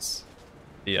this? missions.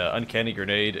 The Uncanny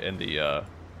Grenade and the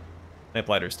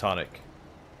Lamplighters Tonic.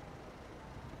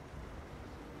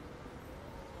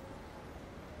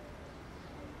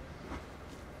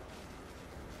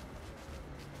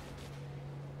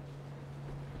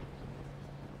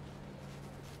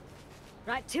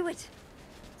 Right to it.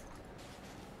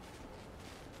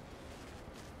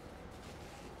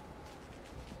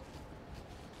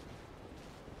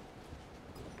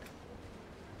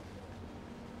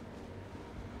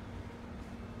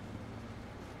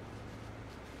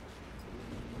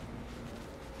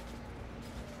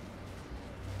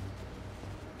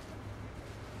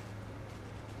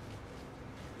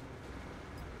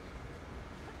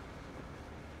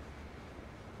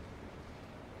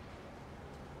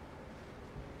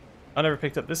 I never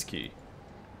picked up this key.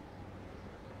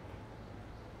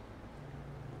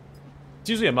 It's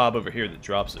usually a mob over here that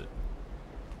drops it.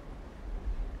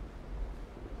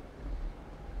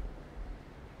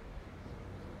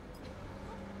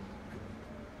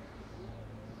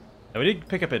 Now we did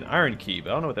pick up an iron key, but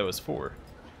I don't know what that was for.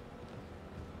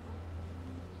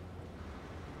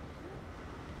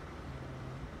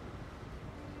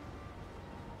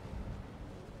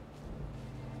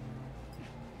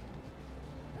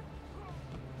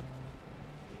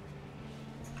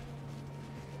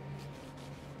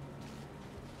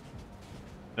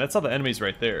 That's all the enemies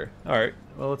right there. Alright,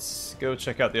 well let's go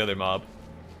check out the other mob.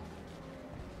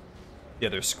 The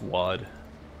other squad.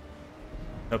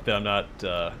 Hope that I'm not,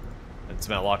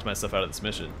 somehow locked myself out of this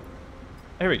mission.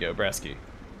 Here we go, brass key.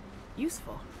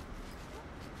 Useful.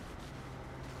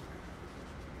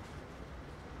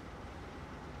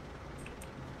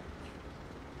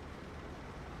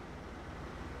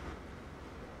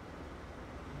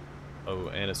 Oh,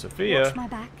 Anna Sophia. Watch my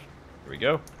back. Here we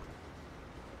go.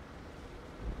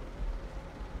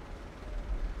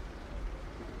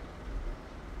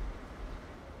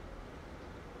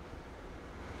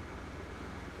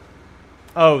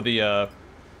 Oh, the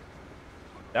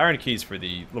iron keys for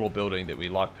the little building that we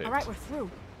lockpicked. All right, we're through.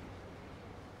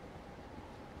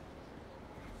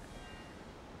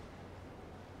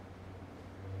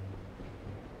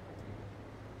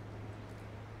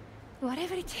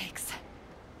 Whatever it takes.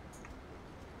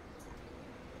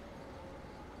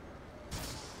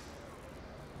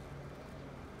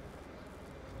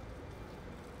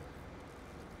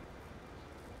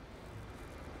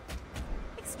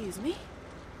 Excuse me.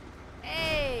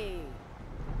 Hey!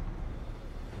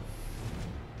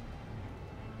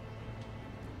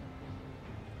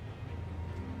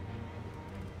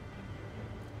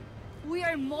 We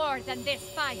are more than this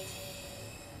fight.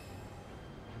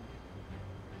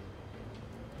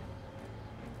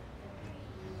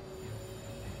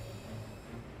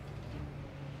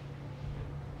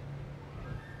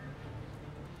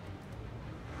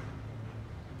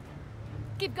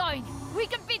 Keep going. We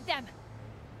can beat them.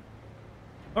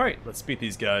 Alright, let's beat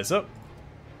these guys up.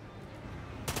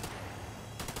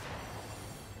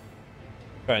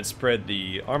 Try and spread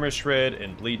the armor shred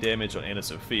and bleed damage on Anna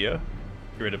Sophia.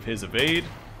 Get rid of his evade.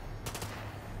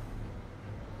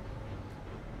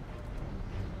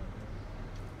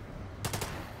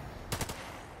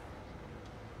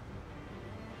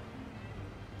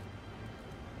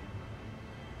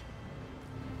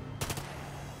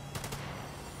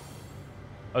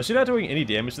 Oh, is she not doing any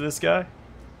damage to this guy?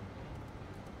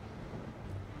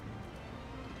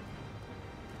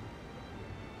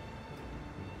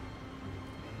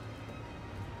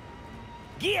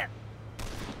 Get!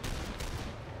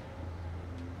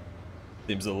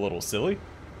 Seems a little silly.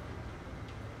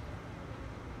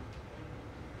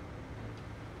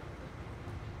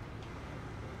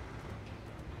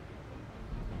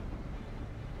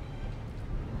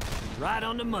 Right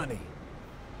on the money.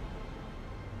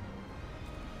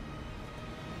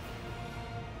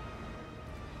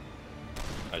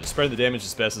 I just spread the damage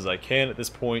as best as I can at this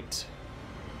point.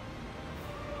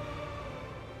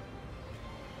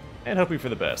 And hoping for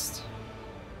the best.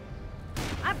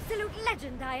 Absolute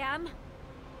legend I am.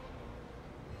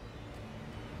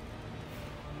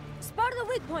 Spot the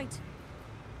weak point.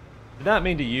 Did not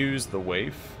mean to use the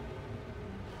waif.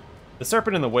 The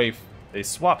serpent and the waif, they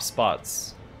swap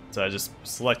spots. So I just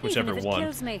select whichever Even if it one.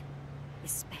 kills me.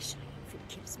 Especially if it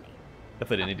kills me.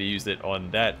 Definitely didn't need to use it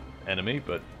on that enemy,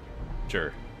 but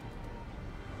sure.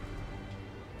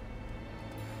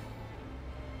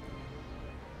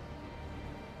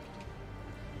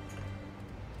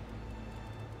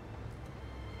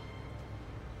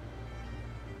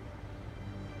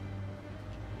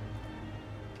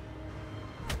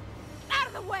 Out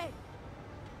of the way!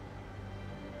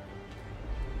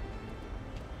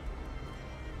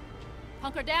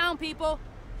 Hunker down, people.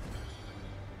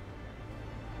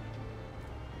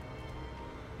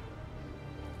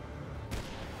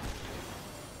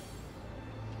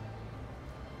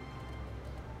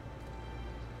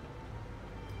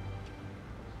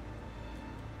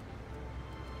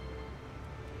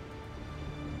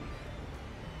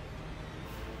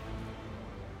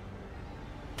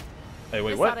 Hey,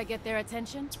 wait, This what? ought to get their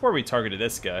attention. It's where we targeted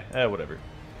this guy. Whatever.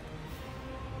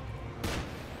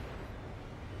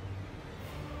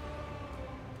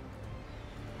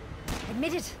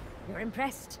 Admit it. You're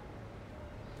impressed.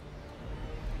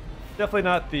 Definitely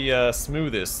not the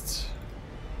smoothest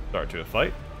start to a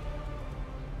fight.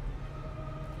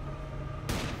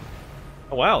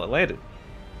 Oh wow, it landed.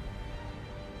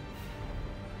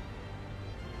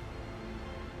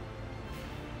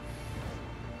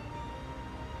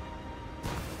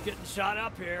 Getting shot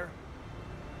up here.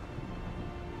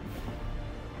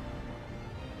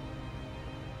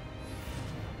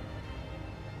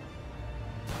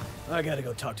 I gotta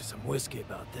go talk to some whiskey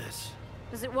about this.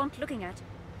 Does it want looking at?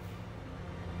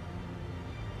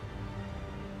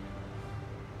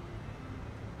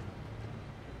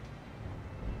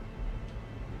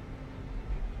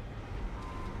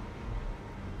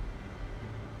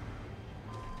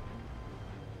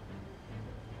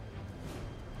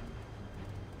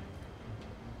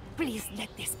 Please let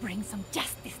this bring some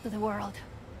justice to the world.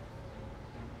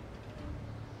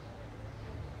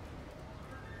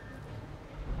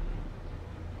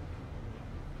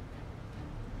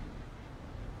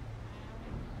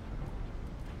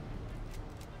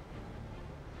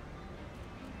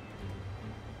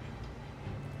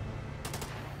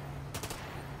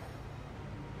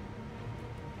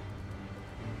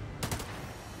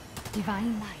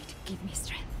 Divine light, give me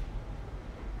strength.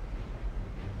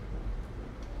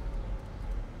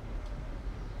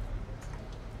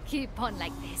 Keep on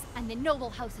like this, and the noble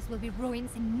houses will be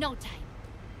ruins in no time.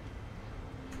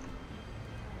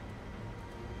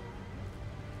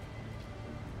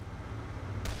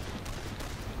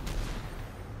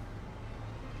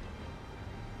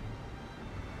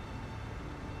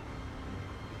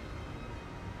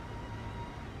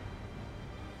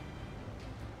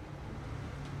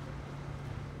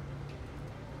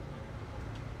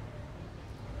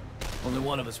 Only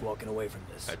one of us walking away from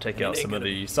this. Alright, take out some of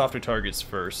the softer targets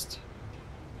first.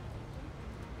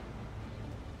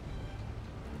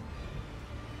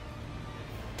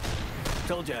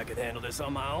 Told you I could handle this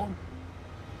on my own.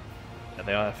 And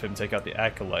they have him take out the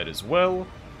Acolyte as well,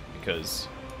 because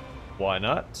why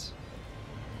not?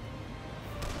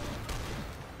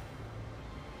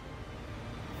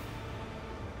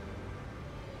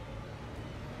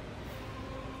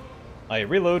 I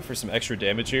reload for some extra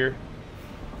damage here.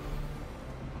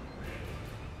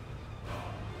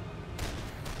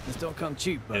 This don't come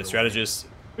cheap, by And the way. strategist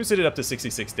boosted it up to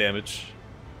 66 damage.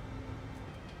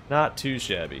 Not too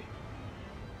shabby.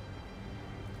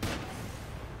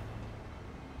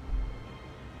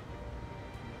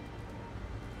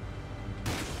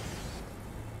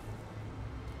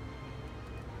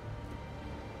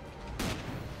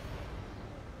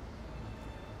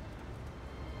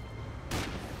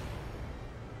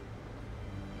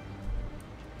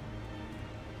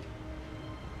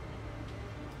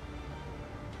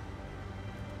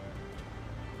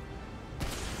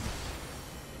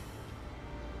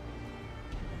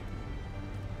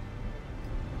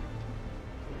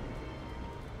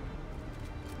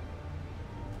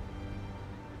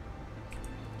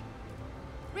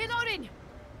 Reloading!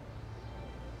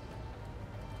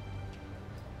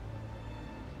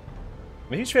 I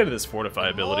mean, he's traded this Fortify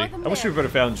ability. I wish we would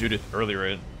have found Judith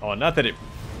earlier on. Not that it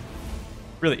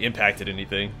really impacted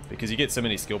anything, because you get so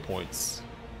many skill points.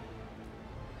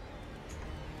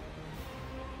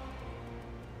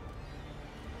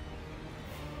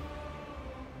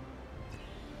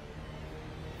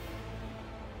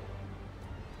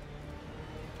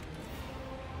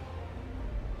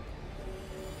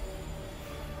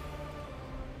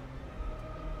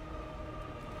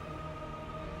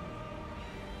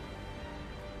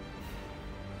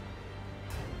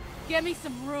 Give me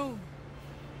some room.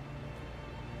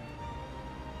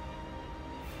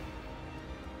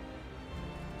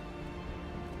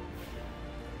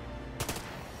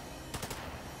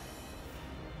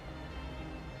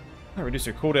 I'll reduce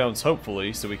her cooldowns,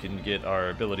 hopefully, so we can get our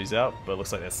abilities out, but it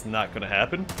looks like that's not going to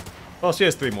happen. Well, she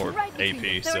has 3 more Right between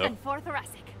the AP, third so... and fourth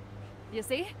thoracic. You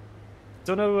see?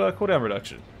 Still no cooldown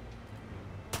reduction.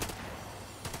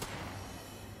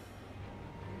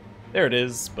 There it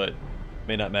is, but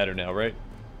may not matter now, right?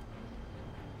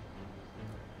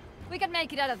 We can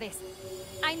make it out of this.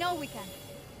 I know we can.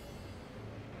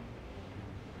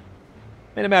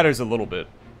 I mean, it matters a little bit.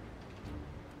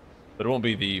 But it won't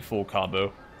be the full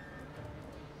combo.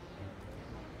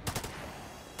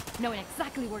 Knowing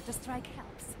exactly where to strike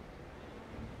helps.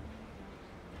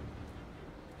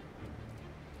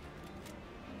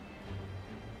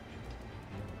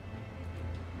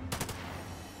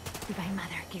 Divine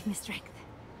Mother, give me strength.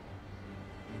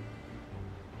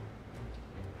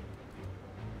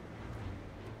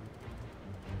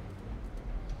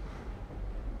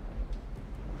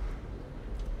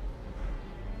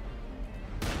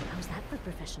 How's that for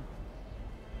profession?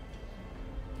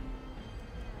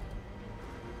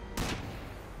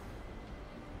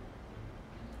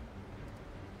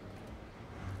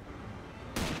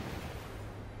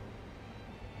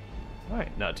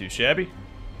 Alright, not too shabby.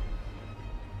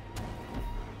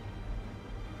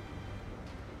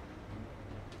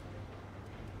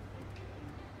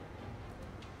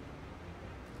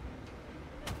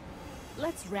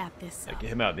 let's wrap this up. Get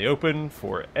him out in the open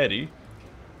for Eddie.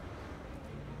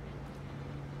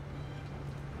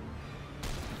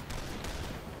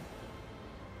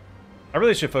 I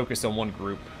really should focus on one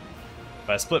group. If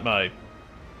I split my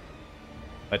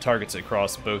targets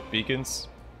across both beacons.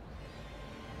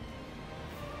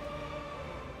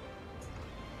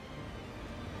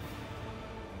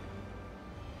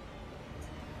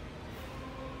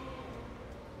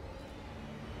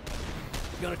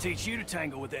 Gonna teach you to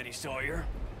tangle with Eddie Sawyer.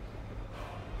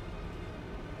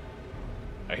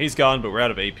 He's gone, but we're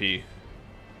out of AP.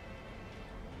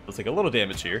 Let's take a little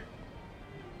damage here.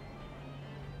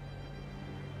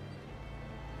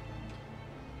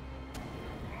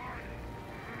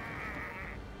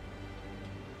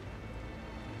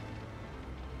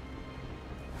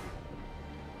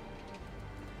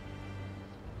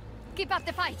 Keep up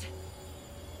the fight.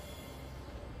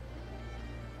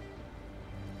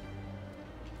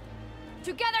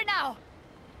 Together now.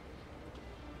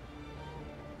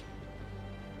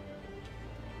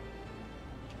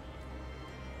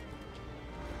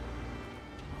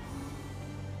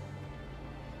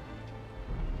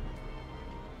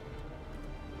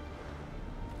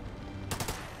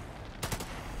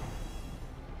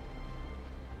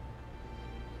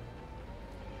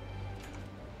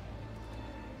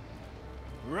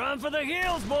 Run for the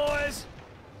hills, boys!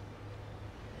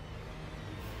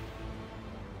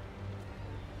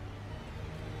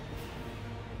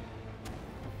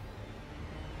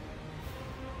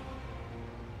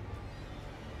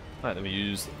 Alright, let me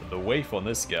use the waif on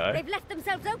this guy. They've left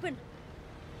themselves open.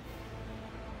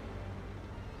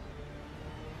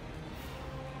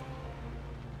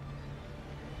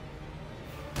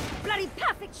 Bloody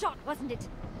perfect shot, wasn't it?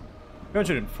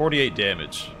 248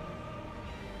 damage.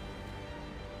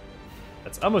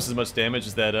 That's almost as much damage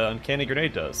as that uncanny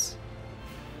grenade does.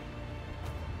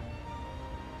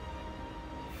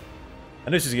 I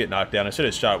knew she was gonna get knocked down. I should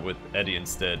have shot with Eddie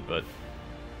instead, but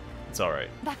it's alright.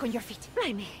 Back on your feet.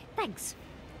 Blimey, thanks.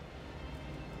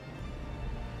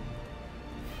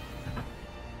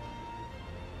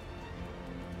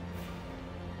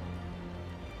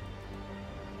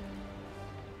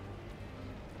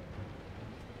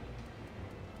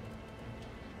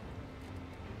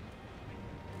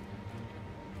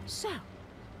 So,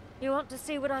 you want to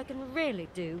see what I can really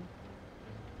do?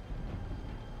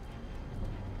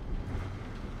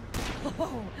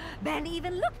 Oh, Ben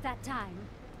even looked that time.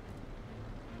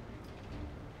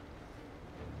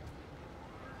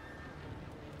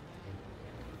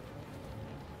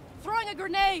 Throwing a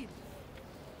grenade!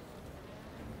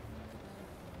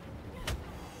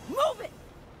 Move it!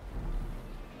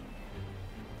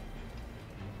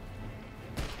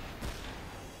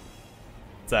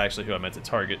 It's actually who I meant to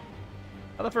target.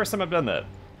 Not the first time I've done that.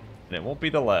 And it won't be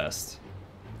the last.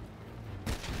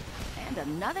 And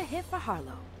another hit for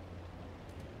Harlow.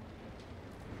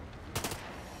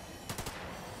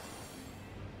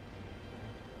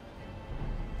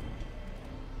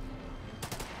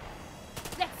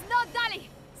 Let's not dally.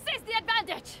 Seize the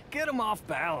advantage. Get him off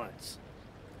balance.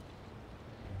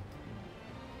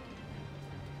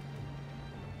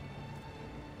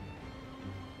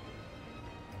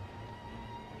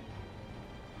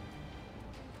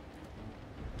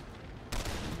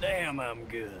 Damn, I'm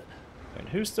good. And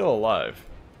who's still alive?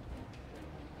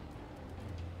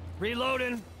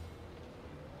 Reloading.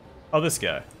 Oh, this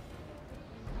guy.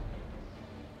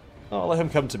 I'll let him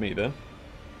come to me then.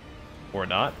 Or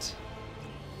not.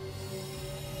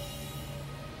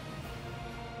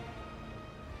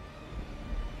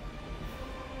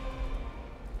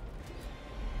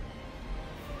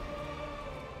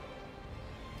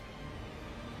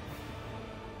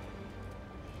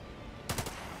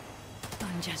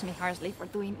 Don't judge me harshly for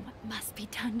doing what must be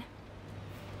done.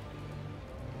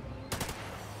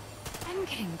 I'm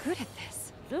getting good at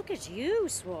this. Look at you,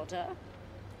 Swatter.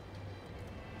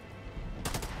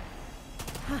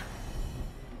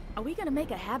 Are we gonna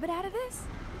make a habit out of this?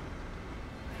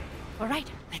 All right,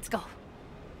 let's go.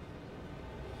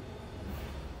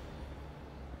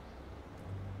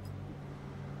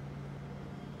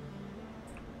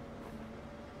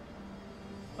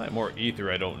 Alright, more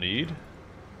ether I don't need.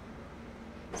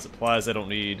 Supplies I don't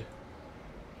need.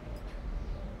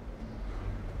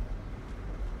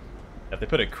 If they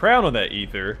put a crown on that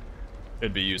ether,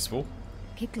 it'd be useful.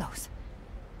 Keep close.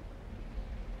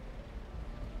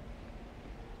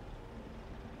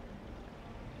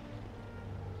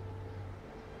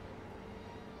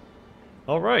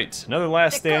 Alright, another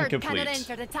last stand the Court complete. cannot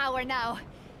enter the tower now.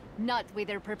 Not with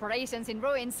their preparations in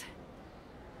ruins.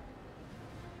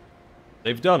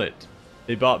 They've done it.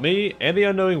 They bought me and the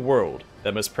unknowing world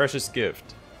that most precious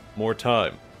gift. More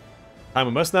time. Time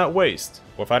we must not waste.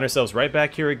 We'll find ourselves right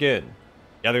back here again,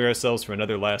 gathering ourselves for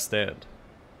another last stand.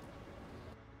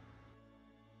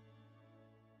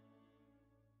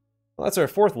 Well, that's our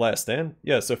 4th last stand.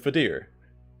 Yeah, so Fadir.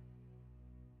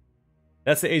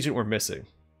 That's the agent we're missing.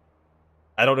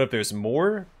 I don't know if there's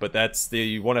more, but that's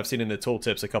the one I've seen in the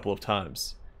tooltips a couple of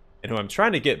times, and who I'm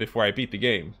trying to get before I beat the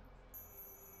game.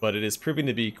 But it is proving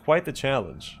to be quite the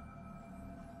challenge.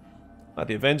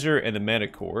 The Avenger and the Mana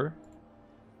Core.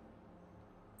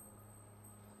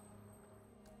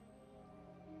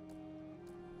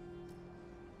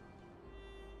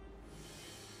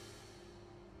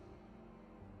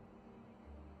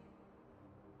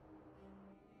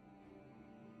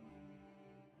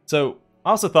 So,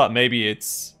 I also thought maybe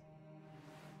it's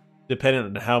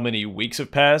dependent on how many weeks have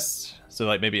passed. So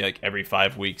like maybe like every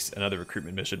 5 weeks another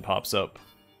recruitment mission pops up.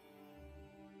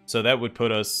 So that would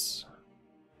put us...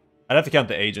 I'd have to count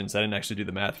the agents. I didn't actually do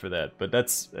the math for that, but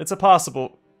it's a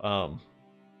possible... or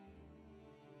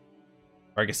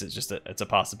I guess it's just it's a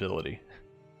possibility.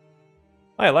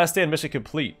 Alright, last stand mission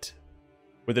complete.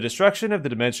 With the destruction of the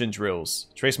dimension drills,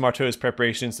 Trace Marteau's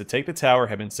preparations to take the tower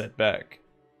have been set back.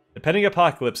 The pending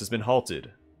apocalypse has been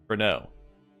halted, for now.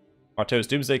 Marteau's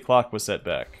doomsday clock was set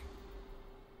back.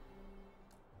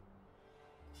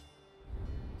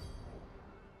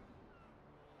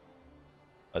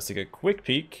 Let's take a quick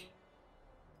peek.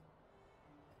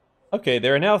 Okay,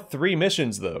 there are now 3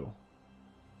 missions, though.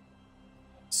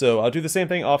 So I'll do the same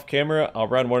thing off camera. I'll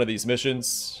run one of these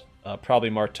missions. Probably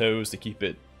Marteau's to keep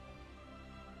it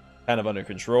kind of under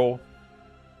control.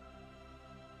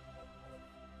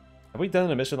 Have we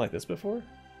done a mission like this before?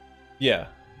 Yeah.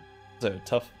 It's a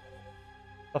tough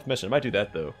mission. I might do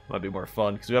that, though. Might be more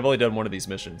fun, because we've only done one of these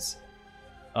missions.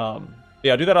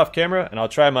 Yeah, I'll do that off camera, and I'll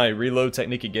try my reload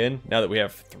technique again, now that we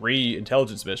have 3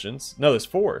 intelligence missions. No, there's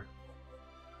 4.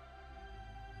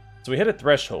 So we hit a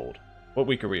threshold. What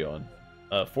week are we on?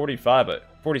 45,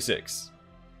 46.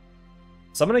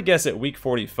 So I'm going to guess at week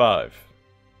 45,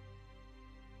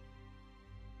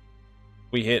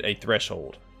 we hit a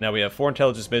threshold. Now we have 4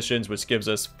 intelligence missions, which gives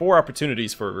us 4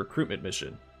 opportunities for a recruitment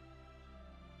mission.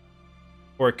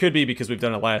 Or it could be because we've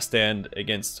done a last stand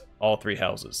against all 3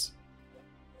 houses.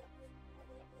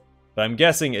 But I'm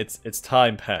guessing it's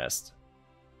time passed.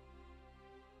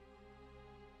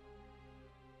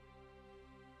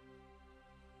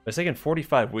 It's taking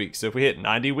 45 weeks, so if we hit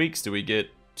 90 weeks, do we get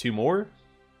 2 more?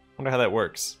 Wonder how that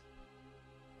works.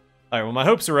 Alright, well my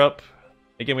hopes are up.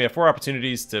 Again, we have 4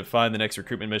 opportunities to find the next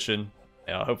recruitment mission.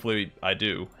 Hopefully I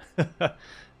do. And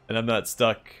I'm not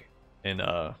stuck in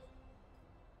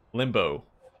limbo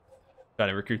trying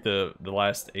to recruit the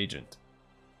last agent.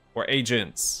 Or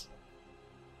agents.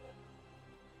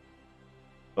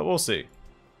 But we'll see.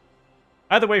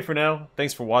 Either way for now,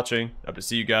 thanks for watching. Hope to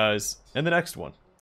see you guys in the next one.